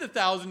had the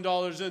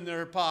 $1,000 in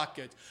their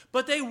pocket,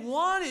 but they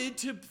wanted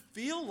to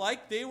feel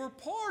like they were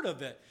part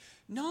of it.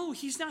 No,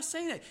 he's not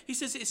saying that. He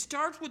says it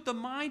starts with the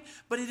mind,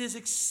 but it is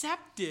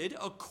accepted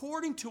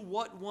according to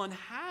what one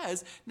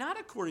has, not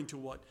according to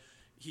what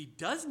he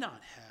does not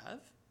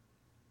have.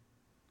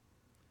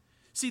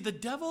 See, the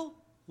devil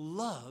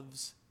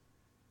loves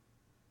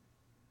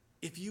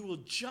if you will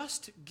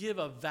just give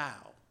a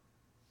vow.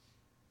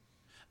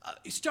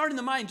 Start in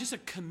the mind, just a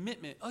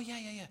commitment. Oh, yeah,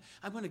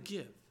 I'm going to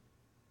give.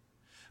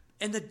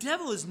 And the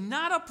devil is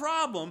not a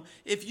problem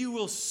if you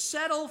will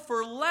settle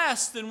for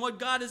less than what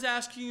God is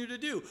asking you to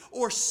do,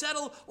 or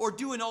settle or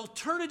do an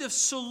alternative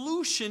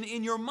solution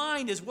in your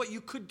mind as what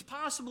you could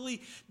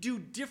possibly do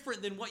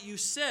different than what you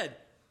said.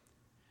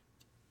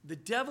 The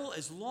devil,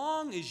 as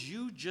long as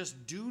you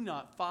just do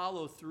not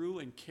follow through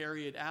and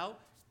carry it out,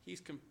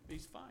 he's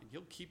fine.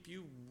 He'll keep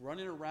you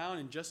running around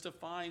and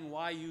justifying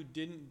why you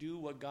didn't do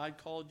what God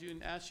called you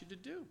and asked you to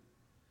do.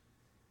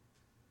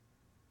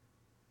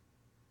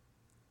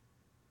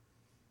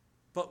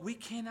 But we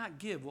cannot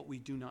give what we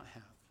do not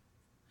have.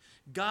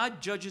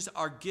 God judges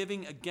our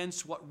giving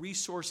against what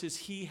resources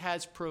he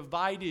has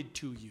provided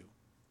to you.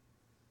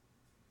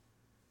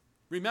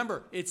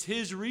 Remember, it's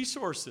his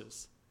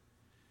resources.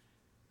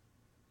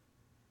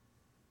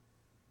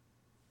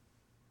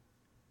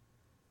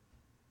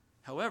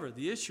 However,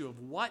 the issue of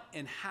what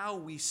and how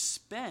we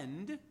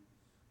spend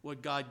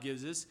what God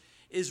gives us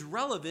is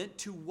relevant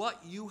to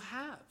what you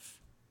have.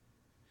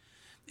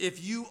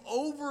 If you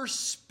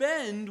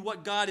overspend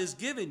what God has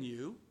given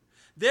you,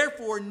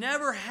 therefore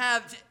never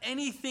have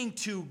anything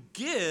to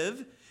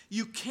give,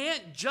 you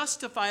can't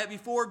justify it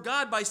before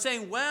God by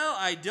saying, well,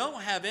 I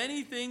don't have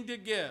anything to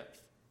give.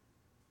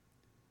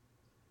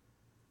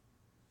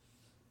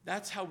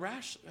 That's how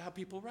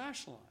people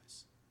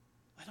rationalize.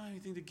 I don't have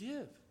anything to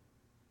give.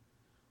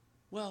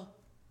 Well,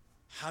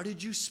 how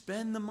did you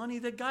spend the money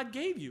that God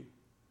gave you?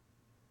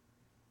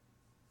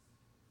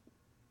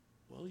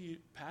 Well,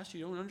 Pastor,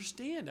 you don't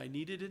understand. I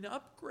needed an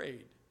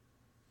upgrade.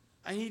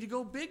 I need to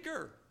go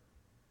bigger.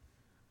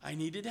 I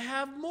needed to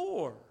have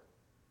more.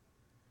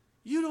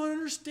 You don't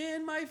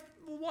understand my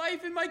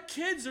wife and my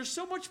kids. There's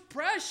so much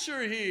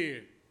pressure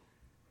here.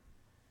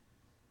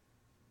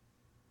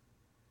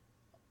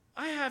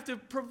 I have to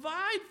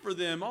provide for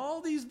them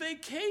all these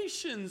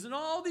vacations and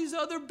all these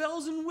other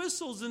bells and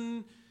whistles.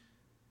 And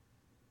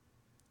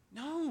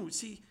no,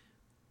 see,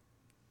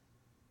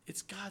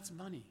 it's God's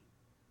money.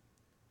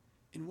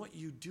 And what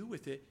you do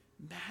with it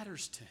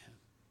matters to him.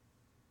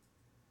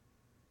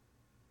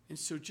 And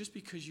so just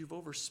because you've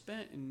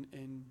overspent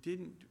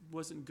and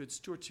wasn't good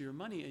steward to your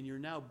money, and you're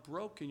now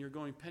broke and you're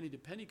going penny to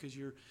penny because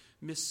you're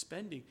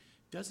misspending,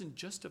 doesn't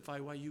justify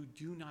why you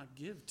do not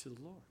give to the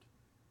Lord.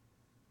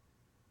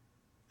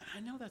 And I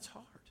know that's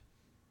hard.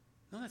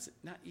 No, that's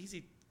not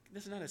easy.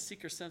 This is not a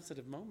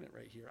seeker-sensitive moment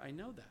right here. I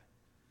know that.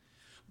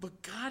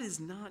 But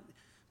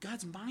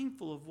God's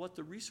mindful of what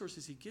the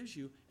resources he gives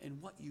you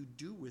and what you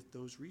do with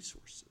those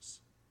resources.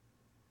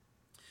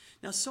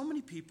 Now, so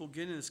many people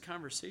get in this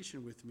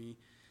conversation with me,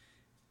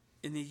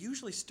 and they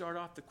usually start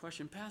off the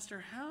question,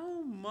 Pastor,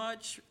 how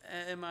much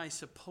am I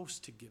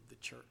supposed to give the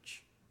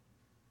church?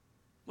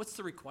 What's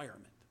the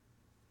requirement?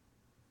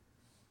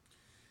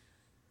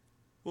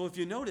 Well, if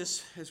you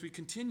notice, as we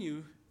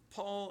continue,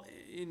 Paul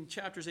in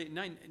chapters 8 and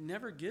 9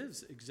 never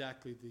gives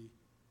exactly the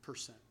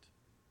percent.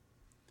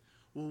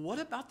 Well, what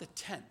about the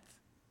 10th?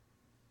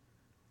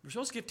 We're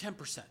supposed to give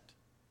 10%. And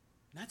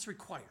that's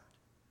required.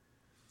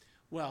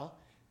 Well,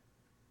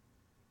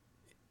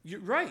 you're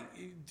right.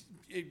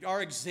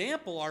 Our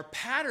example, our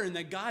pattern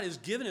that God has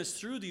given us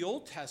through the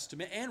Old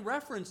Testament and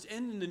referenced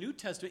in the New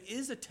Testament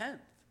is a 10th.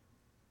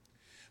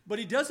 But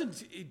he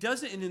doesn't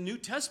in the New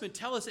Testament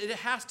tell us it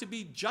has to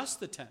be just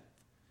the 10th.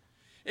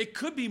 It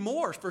could be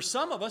more. For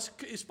some of us,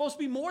 it's supposed to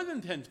be more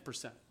than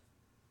 10%.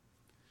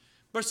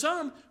 But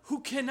some who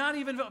cannot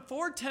even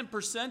afford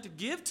 10% to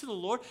give to the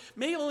Lord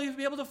may only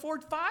be able to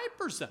afford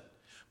 5%.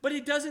 But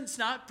it's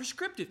not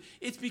prescriptive.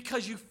 It's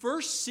because you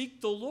first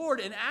seek the Lord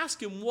and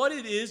ask him what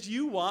it is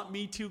you want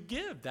me to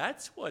give.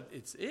 That's what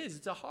it is.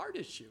 It's a heart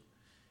issue,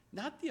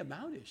 not the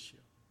amount issue.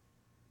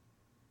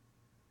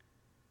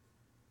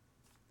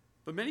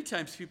 But many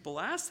times people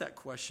ask that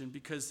question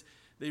because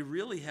they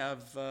really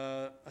have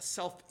a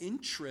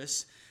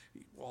self-interest.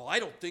 Well, I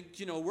don't think,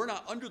 we're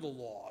not under the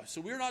law,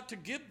 so we're not to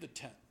give the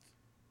 10th.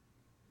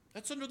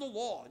 That's under the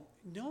law.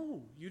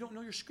 No, you don't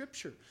know your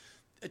scripture.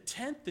 A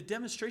 10th, the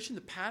demonstration,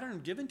 the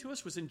pattern given to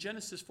us was in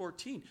Genesis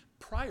 14,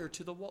 prior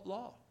to the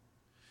law.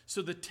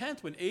 So the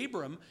 10th, when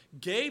Abram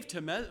gave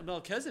to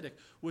Melchizedek,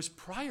 was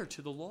prior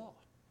to the law.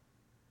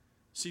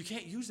 So you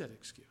can't use that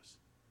excuse.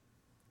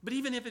 But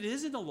even if it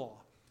is in the law,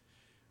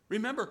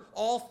 remember,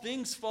 all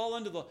things fall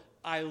under the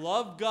I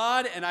love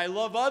God and I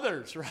love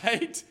others,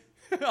 right?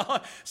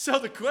 So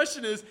the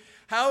question is,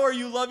 how are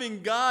you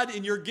loving God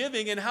in your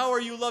giving, and how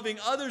are you loving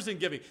others in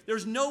giving?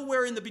 There's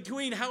nowhere in the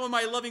between. How am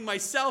I loving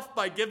myself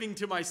by giving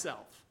to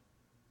myself?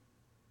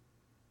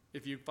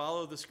 If you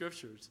follow the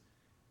scriptures,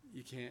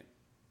 you can't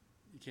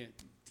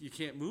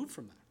move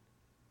from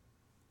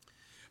that.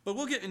 But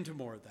we'll get into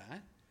more of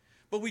that.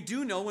 But we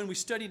do know, when we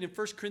studied in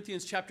 1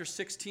 Corinthians chapter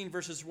 16,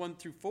 verses 1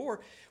 through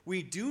 4,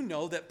 we do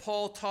know that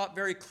Paul taught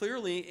very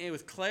clearly and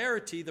with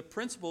clarity the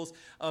principles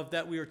of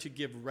that we are to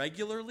give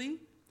regularly.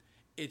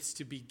 It's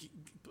to be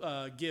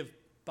give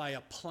by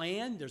a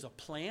plan. There's a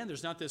plan.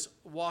 There's not this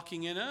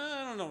walking in,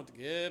 I don't know what to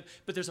give,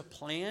 but there's a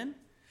plan.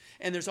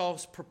 And there's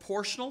always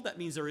proportional. That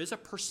means there is a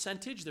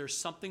percentage. There's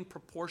something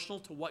proportional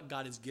to what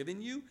God has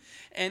given you.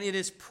 And it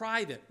is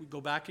private. We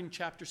go back in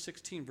chapter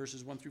 16,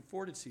 verses 1 through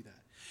 4 to see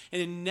that.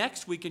 And then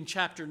next week in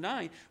chapter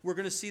 9, we're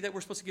going to see that we're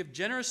supposed to give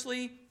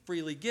generously,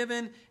 freely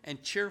given,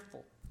 and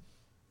cheerful.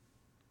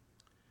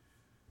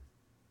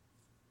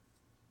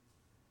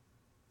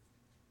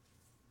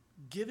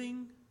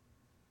 Giving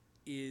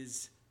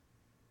is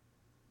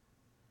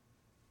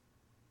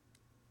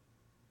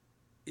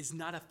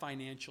not a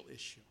financial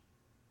issue.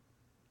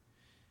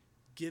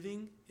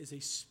 Giving is a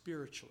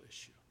spiritual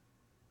issue.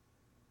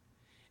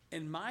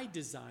 And my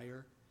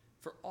desire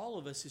for all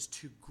of us is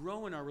to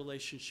grow in our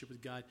relationship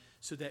with God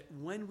so that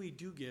when we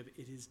do give,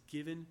 it is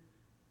given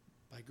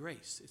by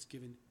grace. It's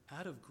given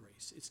out of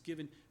grace. It's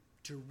given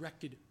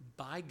directed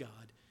by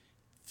God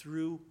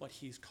through what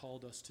he's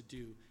called us to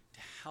do to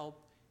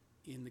help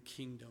in the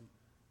kingdom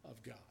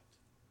of God.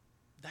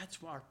 That's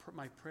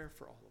my prayer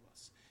for all of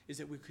us, is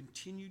that we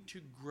continue to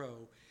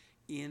grow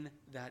in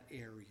that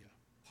area.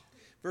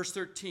 Verse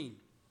 13,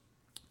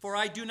 for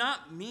I do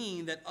not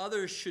mean that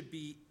others should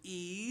be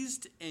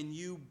eased and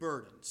you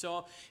burdened.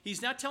 So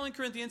he's not telling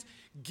Corinthians,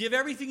 give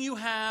everything you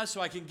have so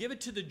I can give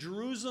it to the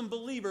Jerusalem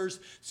believers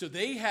so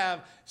they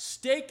have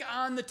steak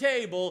on the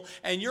table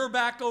and you're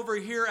back over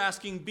here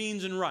asking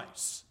beans and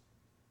rice.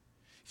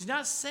 He's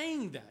not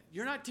saying that.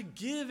 You're not to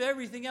give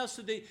everything else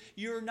so that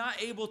you're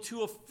not able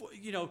to,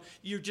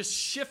 you're just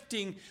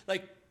shifting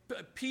like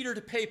Peter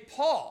to pay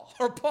Paul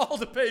or Paul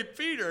to pay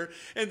Peter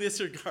in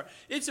this regard.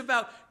 It's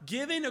about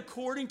giving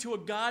according to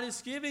what God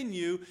has given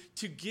you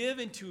to give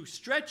and to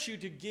stretch you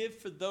to give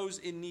for those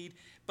in need.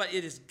 But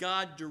it is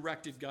God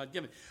directed, God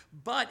given.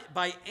 But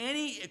by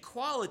any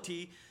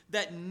equality,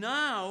 that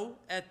now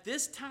at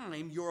this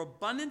time your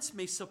abundance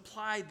may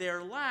supply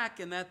their lack,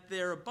 and that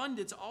their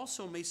abundance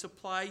also may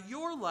supply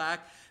your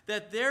lack,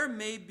 that there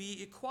may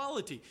be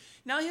equality.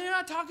 Now you're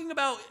not talking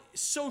about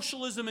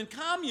socialism and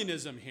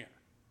communism here.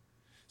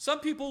 Some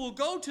people will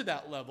go to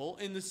that level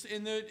in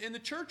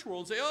the church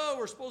world and say, oh,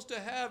 we're supposed to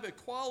have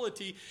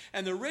equality,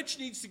 and the rich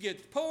needs to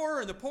get poor,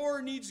 and the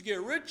poor needs to get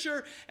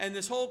richer, and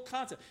this whole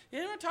concept.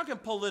 We're not talking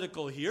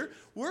political here.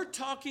 We're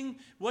talking,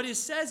 what it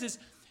says is,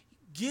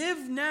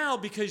 give now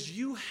because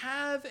you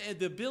have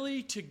the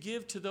ability to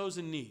give to those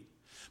in need.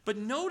 But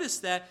notice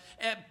that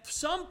at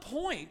some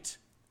point,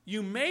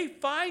 you may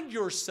find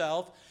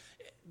yourself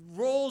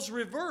roles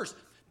reversed.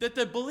 That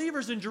the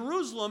believers in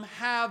Jerusalem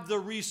have the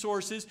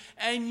resources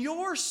and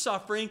you're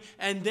suffering,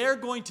 and they're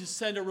going to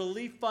send a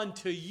relief fund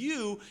to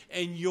you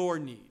and your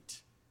need.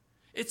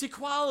 It's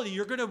equality.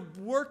 You're going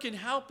to work and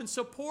help and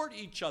support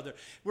each other.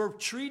 We're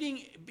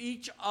treating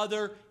each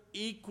other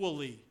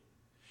equally.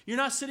 You're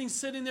not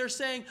sitting there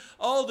saying,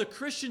 oh, the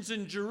Christians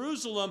in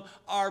Jerusalem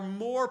are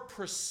more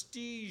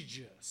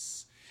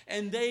prestigious,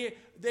 and they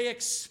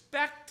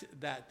expect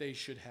that they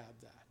should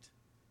have that.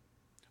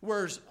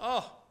 Whereas,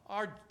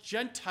 our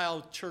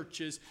Gentile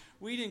churches,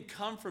 we didn't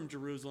come from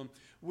Jerusalem.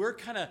 We're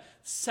kind of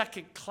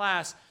second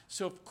class,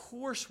 so of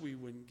course we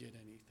wouldn't get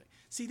anything.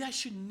 See, that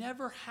should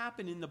never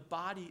happen in the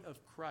body of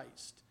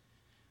Christ.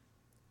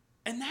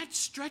 And that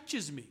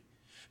stretches me.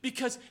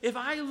 Because if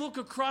I look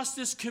across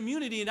this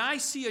community and I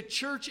see a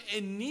church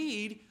in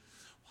need,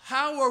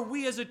 how are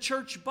we as a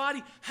church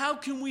body, how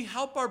can we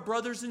help our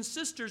brothers and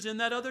sisters in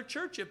that other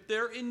church if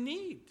they're in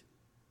need?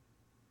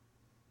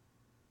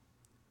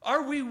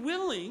 Are we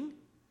willing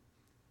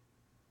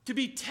to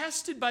be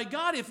tested by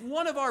God? If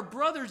one of our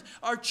brothers,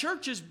 our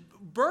church is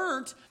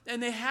burnt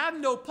and they have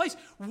no place,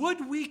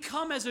 would we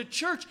come as a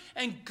church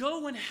and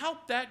go and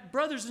help that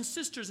brothers and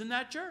sisters in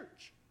that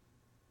church?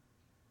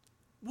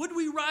 Would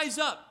we rise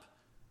up?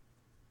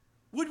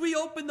 Would we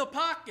open the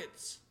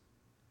pockets?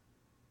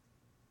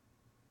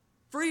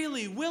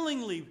 Freely,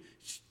 willingly,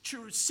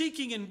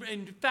 seeking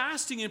and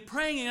fasting and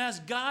praying and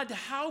ask God,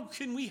 how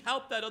can we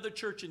help that other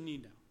church in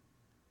need now?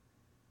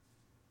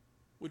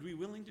 Would we be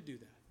willing to do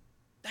that?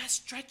 That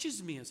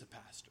stretches me as a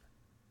pastor.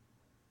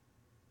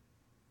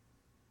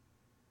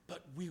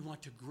 But we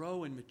want to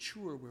grow and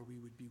mature where we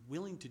would be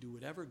willing to do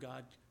whatever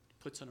God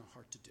puts on our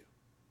heart to do.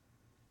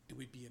 It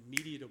would be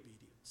immediate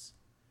obedience.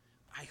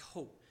 I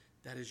hope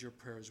that is your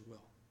prayer as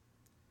well.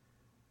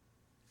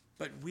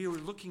 But we are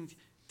looking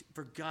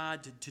for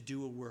God to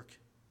do a work.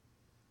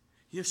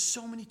 There's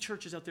so many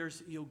churches out there,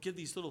 give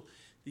these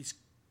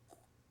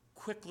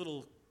quick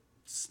little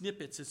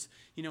snippets. It's,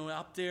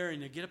 up there,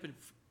 and they get up and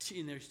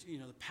there's,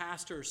 the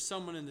pastor or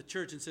someone in the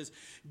church and says,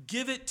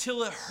 give it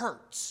till it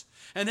hurts,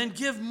 and then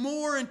give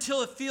more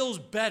until it feels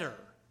better.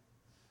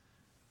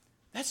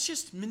 That's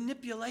just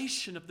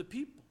manipulation of the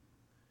people.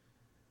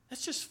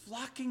 That's just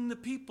flocking the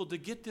people to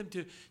get them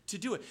to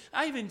do it.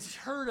 I even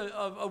heard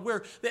of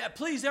where,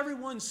 please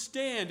everyone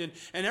stand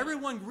and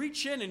everyone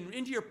reach in and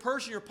into your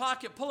purse, in your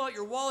pocket, pull out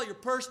your wallet, your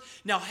purse.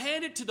 Now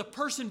hand it to the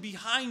person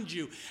behind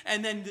you.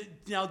 And then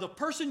now the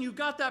person you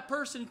got that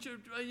person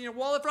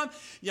wallet from,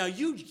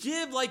 you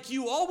give like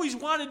you always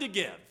wanted to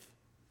give.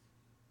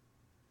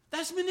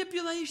 That's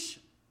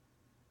manipulation.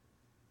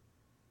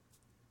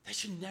 That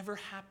should never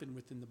happen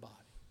within the body.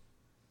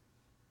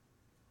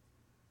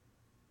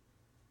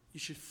 You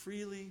should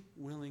freely,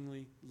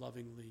 willingly,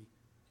 lovingly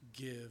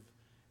give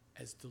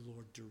as the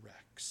Lord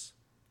directs.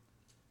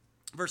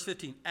 Verse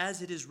 15,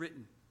 as it is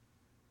written.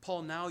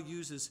 Paul now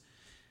uses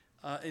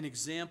an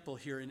example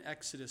here in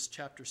Exodus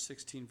chapter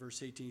 16,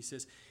 verse 18. He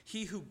says,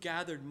 he who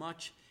gathered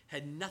much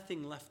had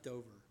nothing left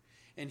over,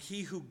 and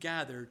he who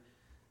gathered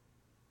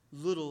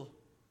little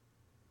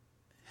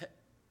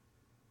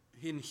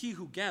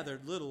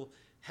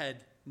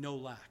had no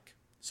lack.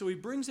 So he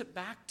brings it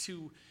back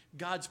to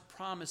God's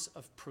promise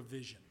of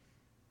provision.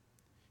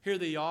 Here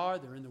they are,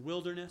 they're in the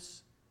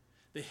wilderness.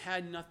 They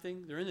had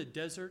nothing. They're in the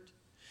desert.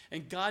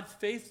 And God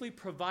faithfully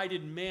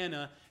provided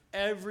manna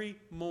every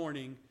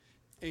morning,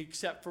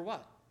 except for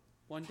what?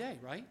 One day,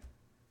 right?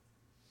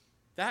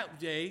 That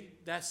day,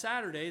 that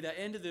Saturday, that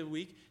end of the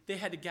week, they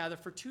had to gather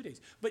for 2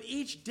 days. But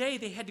each day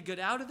they had to get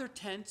out of their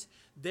tents.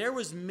 There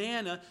was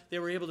manna. They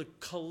were able to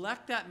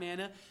collect that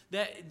manna.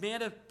 That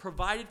manna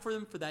provided for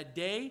them for that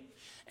day.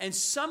 And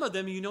some of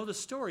them, you know the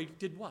story,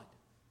 did what?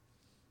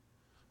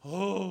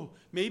 Oh,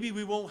 maybe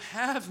we won't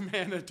have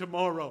manna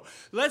tomorrow.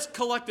 Let's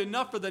collect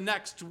enough for the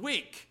next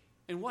week.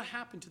 And what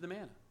happened to the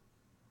manna?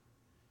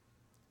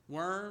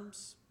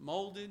 Worms,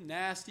 molded,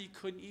 nasty,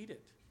 couldn't eat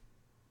it.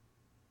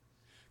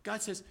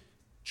 God says,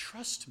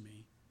 trust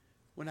me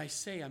when I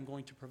say I'm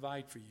going to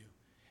provide for you.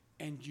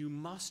 And you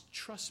must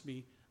trust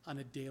me on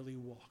a daily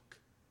walk.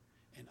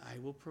 And I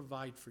will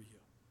provide for you.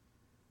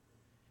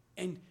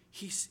 And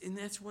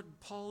that's what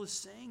Paul is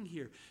saying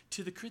here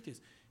to the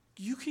Corinthians.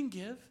 You can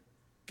give.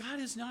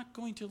 God is not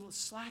going to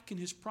slacken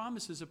his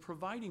promises of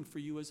providing for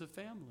you as a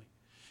family.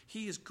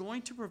 He is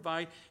going to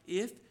provide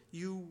if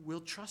you will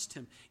trust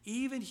him.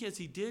 Even as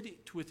he did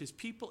with his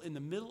people in the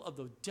middle of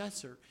the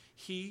desert,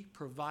 he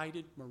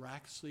provided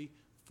miraculously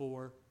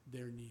for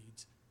their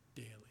needs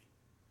daily.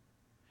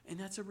 And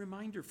that's a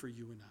reminder for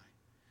you and I.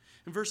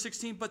 In verse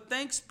 16, but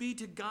thanks be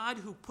to God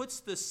who puts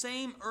the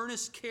same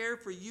earnest care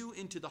for you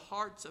into the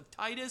hearts of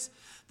Titus,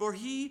 for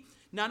he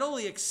not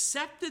only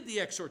accepted the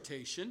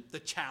exhortation, the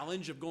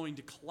challenge of going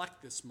to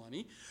collect this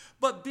money,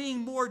 but being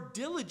more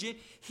diligent,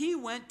 he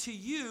went to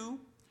you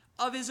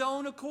of his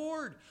own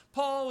accord.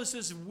 Paul was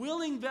this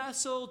willing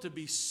vessel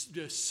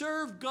to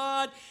serve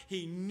God.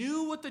 He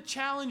knew what the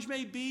challenge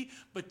may be,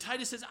 but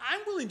Titus says, I'm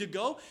willing to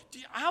go.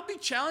 I'll be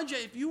challenged.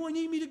 If you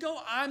need me to go,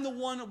 I'm the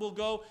one that will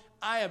go.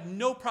 I have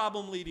no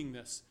problem leading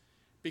this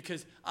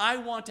because I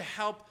want to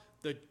help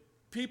the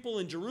people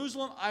in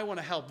Jerusalem. I want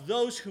to help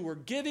those who are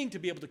giving to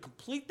be able to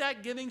complete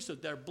that giving so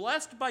they're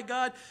blessed by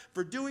God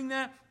for doing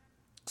that.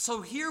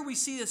 So here we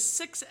see the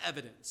sixth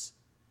evidence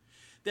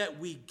that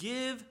we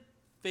give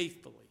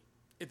faithfully.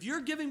 If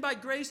you're giving by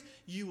grace,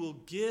 you will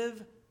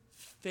give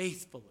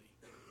faithfully.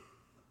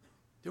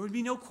 There would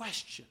be no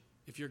question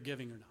if you're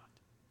giving or not.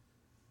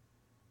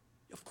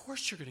 Of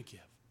course you're going to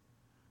give.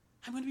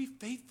 I'm going to be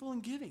faithful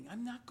in giving.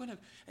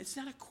 It's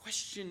not a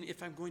question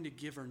if I'm going to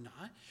give or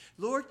not.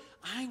 Lord,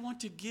 I want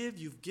to give.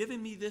 You've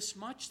given me this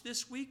much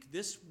this week,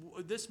 this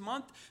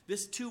month,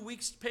 this 2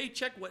 weeks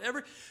paycheck,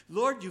 whatever.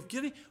 Lord, you've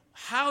given.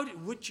 How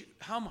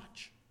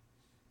much?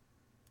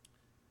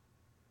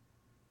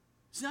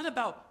 It's not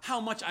about how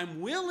much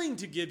I'm willing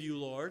to give you,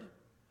 Lord,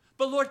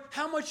 but Lord,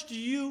 how much do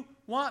you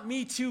want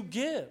me to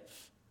give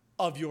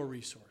of your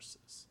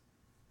resources?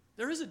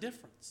 There is a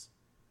difference.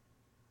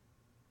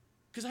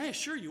 Because I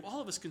assure you,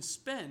 all of us can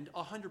spend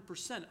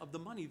 100% of the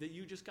money that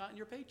you just got in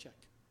your paycheck.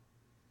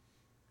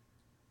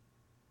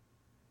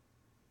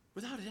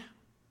 Without a doubt.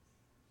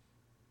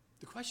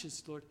 The question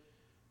is, Lord,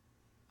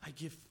 I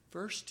give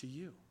first to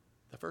you,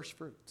 the first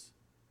fruits.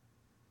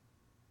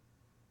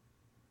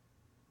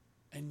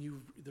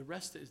 And the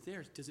rest is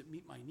there. Does it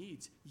meet my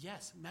needs?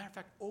 Yes. Matter of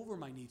fact, over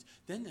my needs.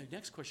 Then the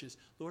next question is,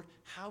 Lord,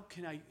 how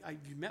can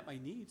you met my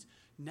needs.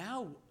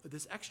 Now,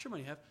 this extra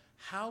money I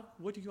have,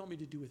 what do you want me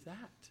to do with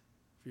that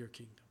for your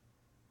kingdom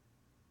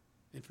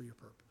and for your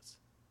purpose?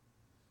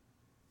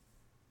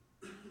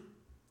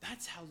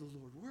 That's how the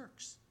Lord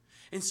works.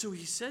 And so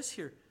he says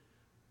here,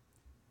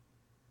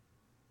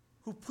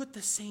 who put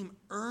the same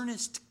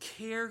earnest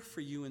care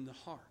for you in the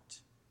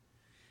heart,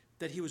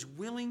 that he was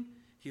willing.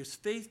 He was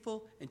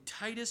faithful, and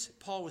Titus,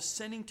 Paul was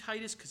sending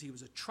Titus because he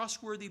was a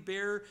trustworthy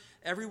bearer.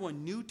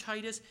 Everyone knew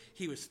Titus.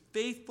 He was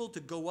faithful to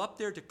go up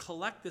there to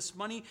collect this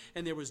money,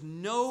 and there was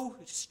no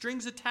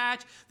strings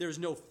attached. There was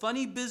no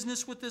funny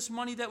business with this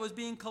money that was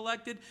being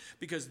collected,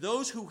 because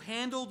those who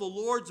handle the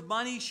Lord's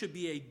money should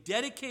be a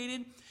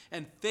dedicated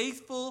and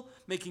faithful,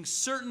 making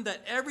certain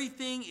that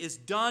everything is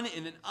done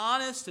in an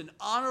honest and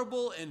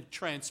honorable and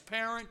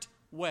transparent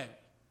way.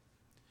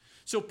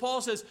 So Paul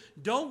says,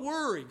 don't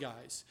worry,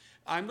 guys.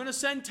 I'm going to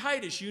send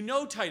Titus. You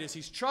know Titus.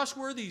 He's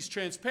trustworthy. He's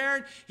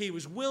transparent. He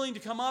was willing to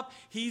come up.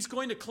 He's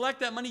going to collect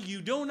that money. You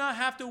do not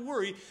have to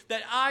worry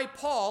that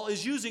Paul,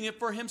 is using it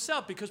for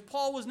himself, because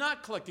Paul was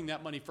not collecting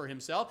that money for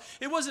himself.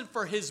 It wasn't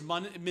for his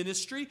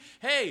ministry.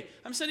 Hey,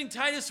 I'm sending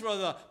Titus for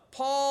the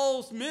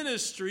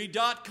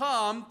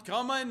paulsministry.com.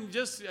 Come on,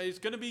 it's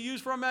going to be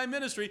used for my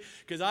ministry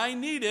because I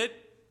need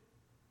it.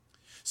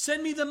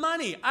 Send me the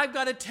money. I've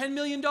got a $10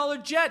 million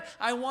jet.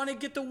 I want to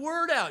get the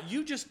word out.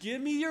 You just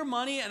give me your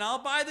money and I'll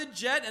buy the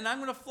jet and I'm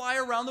going to fly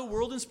around the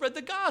world and spread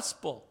the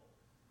gospel.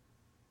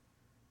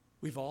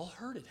 We've all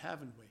heard it,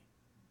 haven't we?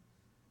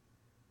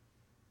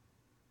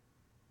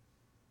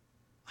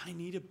 I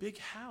need a big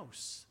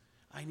house.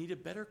 I need a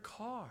better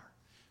car.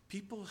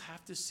 People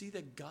have to see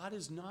that God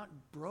is not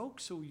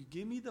broke, so you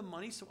give me the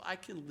money so I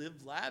can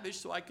live lavish,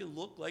 so I can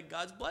look like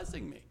God's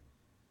blessing me.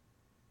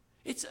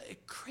 It's a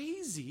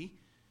crazy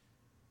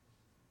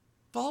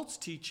false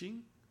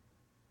teaching,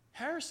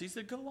 heresies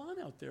that go on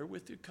out there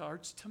with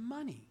regards to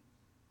money.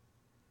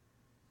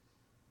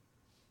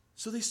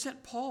 So they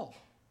sent Paul.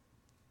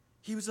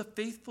 He was a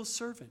faithful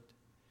servant.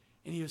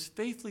 And he was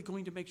faithfully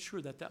going to make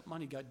sure that that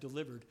money got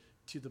delivered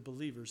to the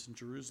believers in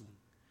Jerusalem.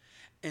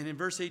 And in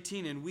verse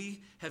 18, and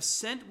we have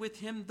sent with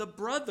him the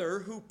brother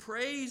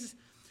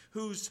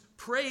whose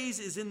praise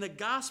is in the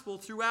gospel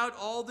throughout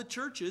all the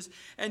churches.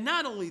 And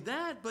not only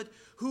that, but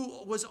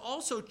who was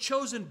also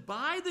chosen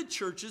by the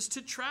churches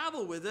to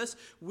travel with us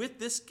with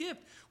this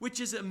gift, which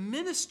is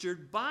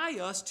administered by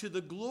us to the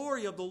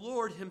glory of the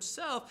Lord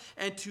himself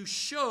and to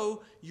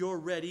show your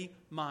ready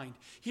mind.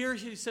 Here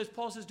he says,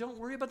 Paul says, don't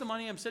worry about the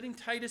money. I'm sending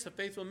Titus, a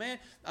faithful man.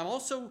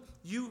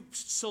 You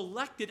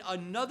selected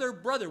another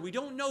brother. We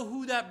don't know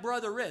who that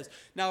brother is.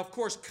 Now, of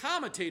course,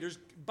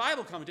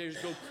 Bible commentators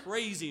go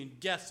crazy in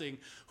guessing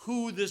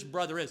who this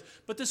brother is.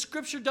 But the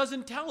scripture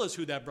doesn't tell us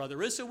who that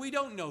brother is, so we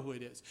don't know who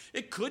it is.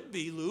 It could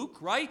be Luke,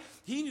 right?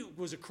 He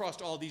was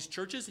across all these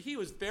churches. He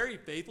was very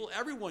faithful.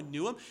 Everyone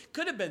knew him.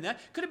 Could have been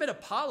that. Could have been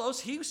Apollos.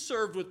 He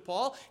served with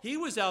Paul. He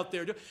was out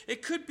there.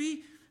 It could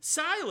be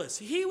Silas.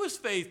 He was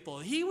faithful.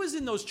 He was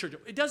in those churches.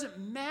 It doesn't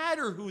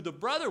matter who the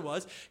brother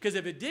was, because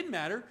if it did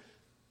matter,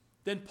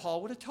 then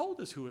Paul would have told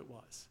us who it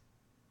was.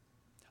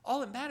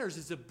 All that matters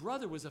is the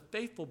brother was a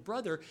faithful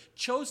brother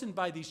chosen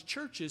by these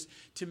churches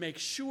to make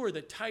sure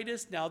that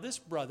Titus, now this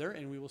brother,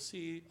 and we will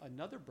see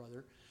another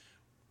brother,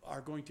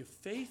 are going to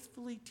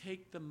faithfully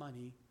take the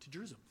money to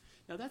Jerusalem.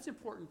 Now that's an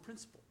important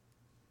principle.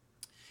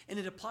 And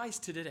it applies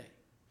to today.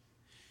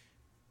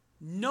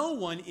 No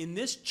one in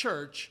this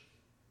church,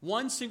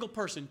 one single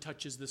person,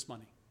 touches this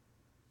money.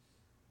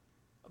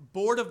 A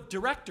board of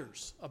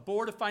directors, a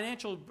board of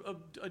financial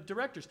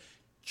directors,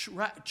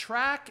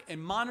 track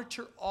and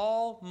monitor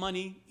all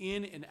money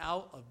in and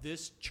out of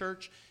this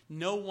church.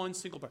 No one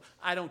single person.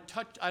 I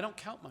don't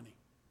count money.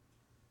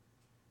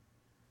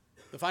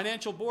 The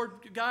financial board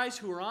guys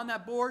who are on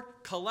that board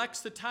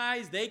collects the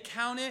tithes, they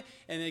count it,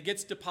 and it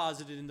gets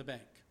deposited in the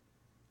bank.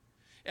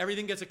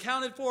 Everything gets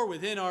accounted for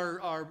within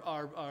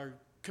our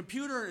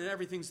computer, and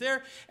everything's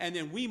there. And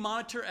then we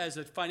monitor as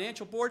a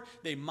financial board.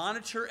 They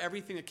monitor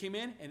everything that came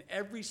in and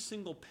every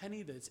single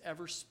penny that's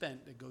ever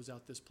spent that goes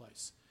out this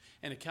place.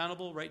 And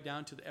accountable right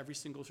down to every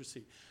single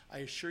receipt. I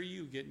assure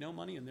you get no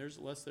money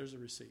unless there's a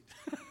receipt.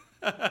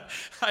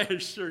 I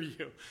assure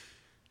you.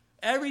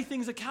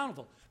 Everything's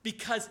accountable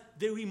because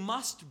we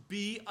must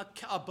be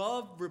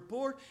above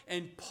report.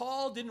 And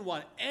Paul didn't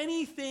want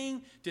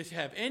anything to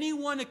have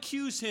anyone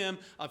accuse him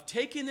of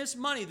taking this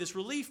money, this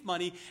relief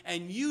money,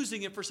 and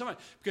using it for someone.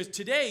 Because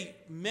today,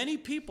 many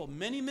people,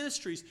 many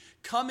ministries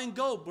come and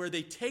go where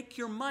they take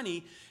your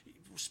money.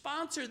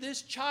 Sponsor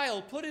this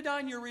child, put it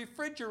on your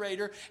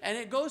refrigerator, and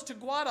it goes to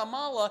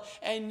Guatemala,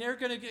 and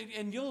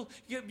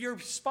you're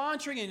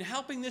sponsoring and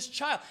helping this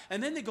child.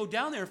 And then they go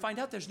down there and find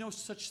out there's no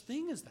such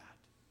thing as that.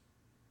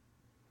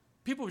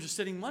 People were just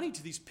sending money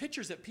to these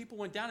pictures that people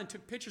went down and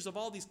took pictures of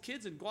all these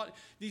kids in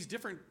these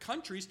different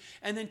countries,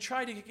 and then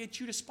tried to get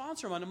you to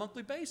sponsor them on a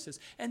monthly basis.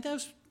 And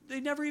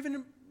they never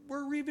even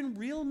were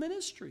real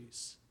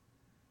ministries.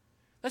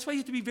 That's why you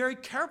have to be very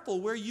careful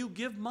where you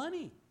give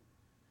money.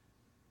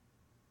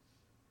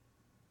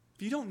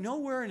 If you don't know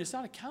where and it's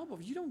not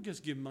accountable, you don't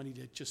just give money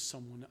to just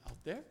someone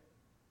out there.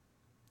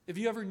 If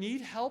you ever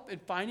need help in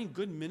finding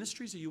good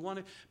ministries that you want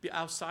to be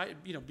outside,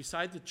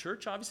 beside the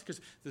church, obviously,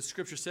 because the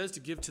scripture says to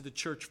give to the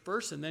church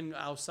first and then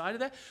outside of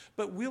that.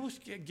 But we'll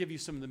give you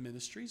some of the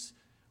ministries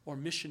or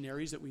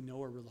missionaries that we know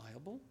are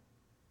reliable.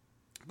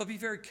 But be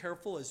very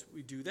careful as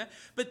we do that.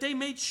 But they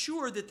made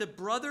sure that the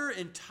brother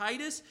and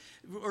Titus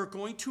are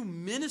going to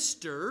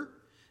minister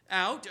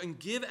out and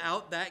give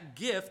out that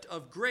gift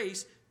of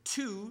grace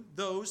to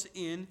those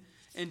in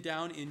and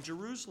down in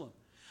Jerusalem.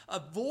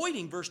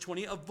 Verse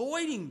 20,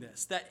 avoiding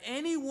this, that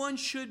anyone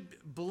should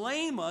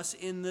blame us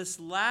in this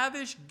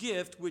lavish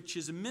gift which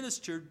is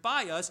administered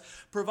by us,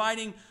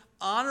 providing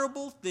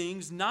honorable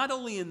things not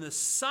only in the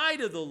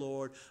sight of the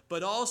Lord,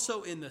 but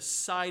also in the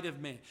sight of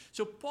man.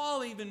 So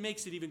Paul even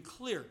makes it even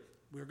clearer.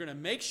 We're going to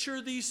make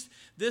sure this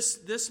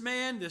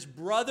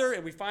brother,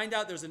 and we find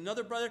out there's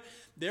another brother,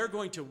 they're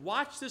going to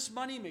watch this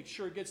money, make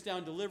sure it gets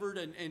down delivered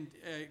and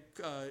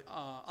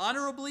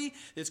honorably.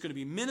 It's going to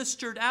be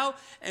ministered out.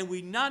 And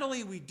we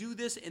do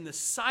this in the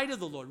sight of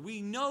the Lord. We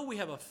know we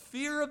have a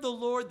fear of the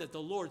Lord, that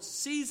the Lord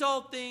sees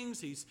all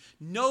things, He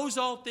knows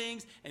all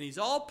things, and He's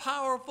all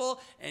powerful,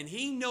 and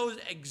He knows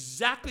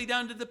exactly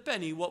down to the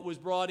penny what was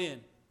brought in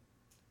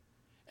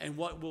and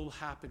what will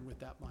happen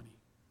with that money.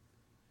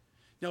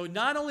 Now,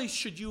 not only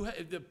should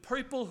the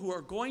people who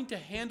are going to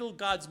handle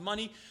God's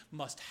money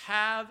must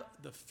have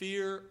the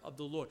fear of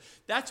the Lord.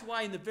 That's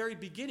why in the very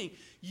beginning,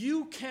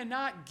 you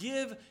cannot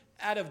give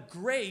out of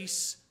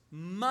grace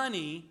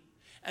money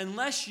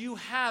unless you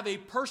have a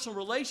personal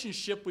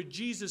relationship with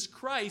Jesus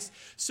Christ,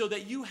 so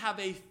that you have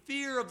a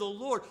fear of the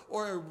Lord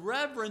or a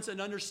reverence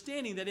and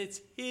understanding that it's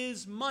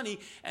His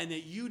money and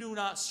that you do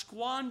not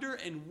squander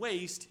and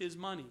waste His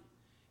money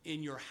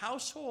in your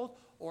household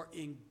or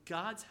in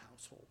God's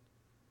household.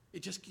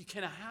 It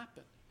cannot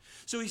happen.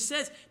 So he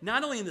says,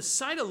 not only in the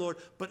sight of the Lord,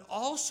 but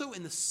also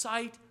in the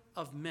sight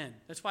of men.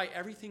 That's why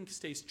everything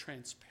stays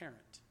transparent.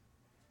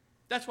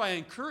 That's why I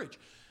encourage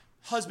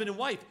husband and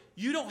wife,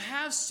 you don't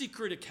have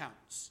secret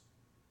accounts.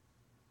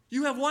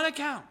 You have one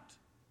account.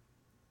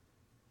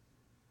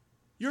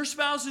 Your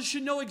spouses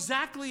should know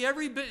exactly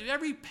every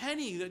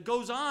penny that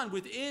goes on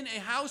within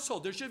a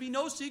household. There should be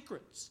no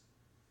secrets.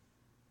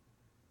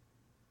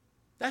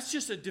 That's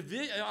just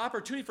an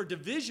opportunity for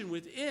division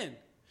within.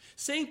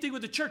 Same thing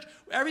with the church.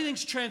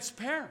 Everything's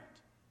transparent.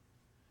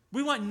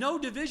 We want no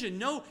division.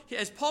 No,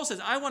 as Paul says,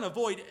 I want to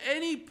avoid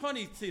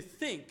anybody to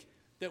think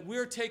that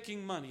we're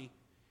taking money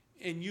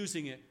and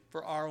using it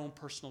for our own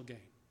personal gain.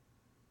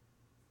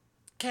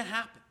 Can't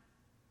happen.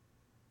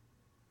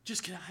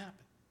 Just cannot happen.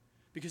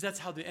 Because that's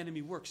how the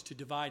enemy works, to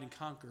divide and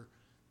conquer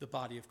the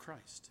body of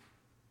Christ.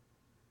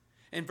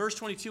 And verse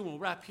 22, we'll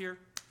wrap here.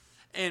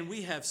 And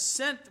we have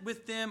sent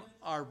with them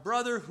our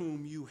brother,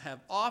 whom you have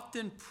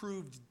often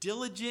proved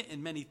diligent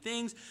in many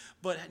things,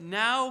 but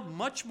now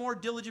much more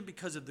diligent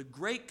because of the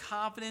great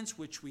confidence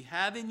which we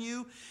have in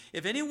you.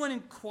 If anyone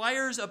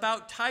inquires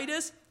about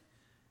Titus,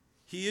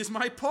 he is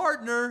my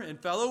partner and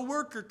fellow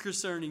worker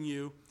concerning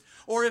you.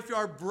 Or if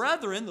our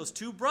brethren, those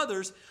two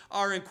brothers,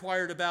 are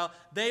inquired about,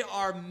 they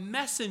are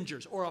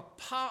messengers or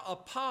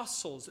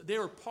apostles. They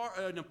were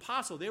an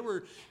apostle. They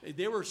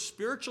were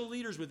spiritual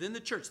leaders within the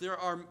church. They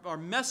are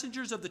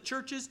messengers of the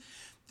churches,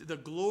 the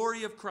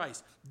glory of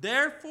Christ.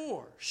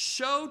 Therefore,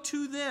 show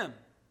to them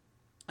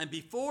and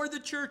before the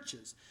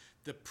churches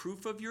the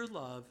proof of your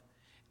love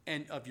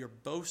and of your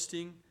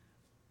boasting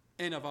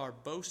and of our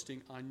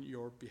boasting on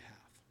your behalf.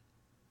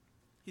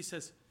 He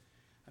says,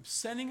 I'm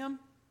sending them.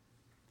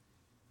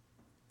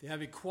 They're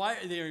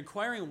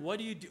inquiring, what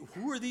do you do?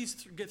 Who are these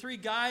three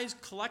guys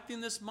collecting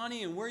this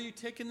money, and where are you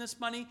taking this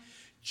money?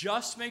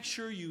 Just make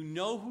sure you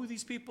know who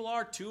these people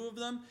are. Two of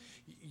them,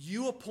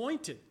 you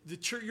appointed. The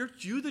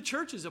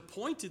church has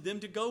appointed them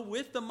to go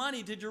with the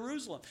money to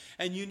Jerusalem.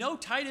 And you know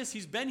Titus,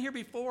 he's been here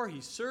before.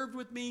 He's served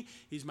with me.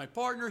 He's my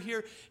partner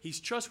here. He's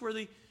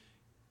trustworthy.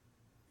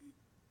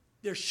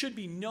 There should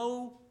be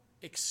no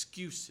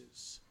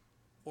excuses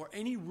or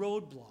any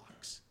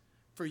roadblocks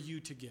for you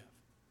to give.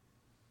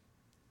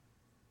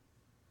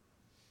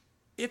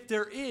 If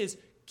there is,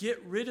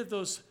 get rid of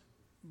those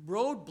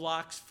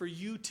roadblocks for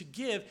you to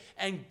give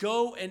and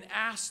go and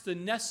ask the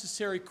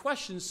necessary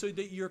questions so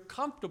that you're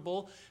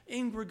comfortable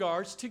in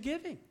regards to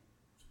giving.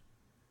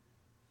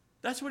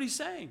 That's what he's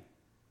saying.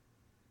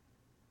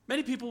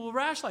 Many people will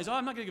rationalize,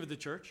 I'm not going to give it to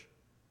the church.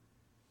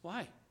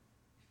 Why?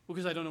 Well,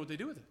 because I don't know what they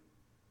do with it.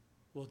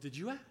 Well, did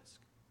you ask?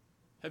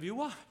 Have you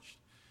watched?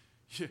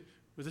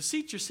 With the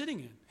seat you're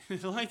sitting in,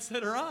 the lights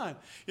that are on.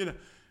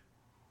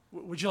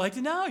 Would you like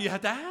to know? You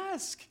have to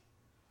ask.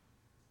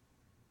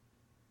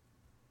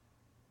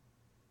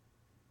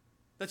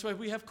 That's why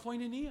we have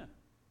koinonia.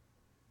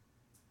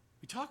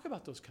 We talk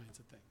about those kinds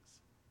of things.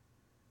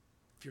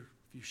 If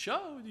you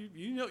show,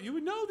 you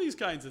would know these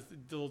kinds of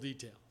little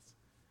details.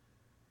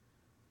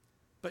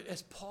 But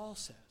as Paul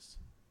says,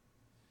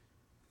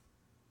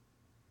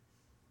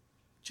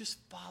 just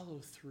follow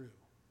through.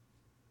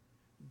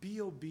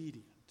 Be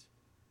obedient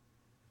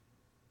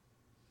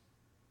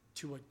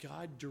to what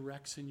God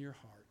directs in your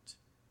heart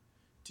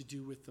to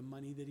do with the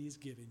money that he's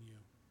given you.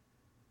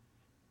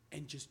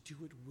 And just do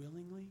it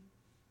willingly,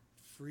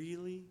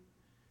 freely,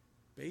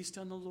 based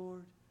on the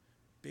Lord,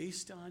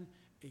 based on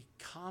a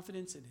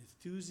confidence and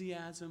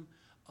enthusiasm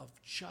of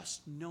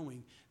just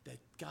knowing that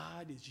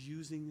God is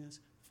using this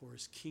for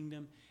his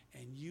kingdom,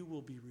 and you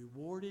will be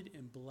rewarded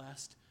and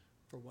blessed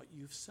for what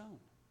you've sown.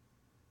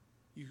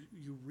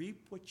 You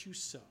reap what you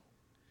sow,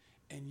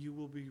 and you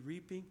will be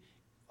reaping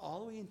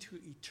all the way into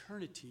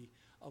eternity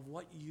of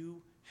what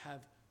you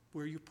have,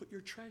 where you put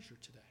your treasure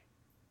today,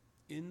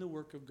 in the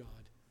work of God.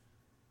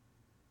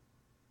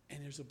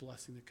 And there's a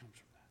blessing that comes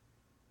from that.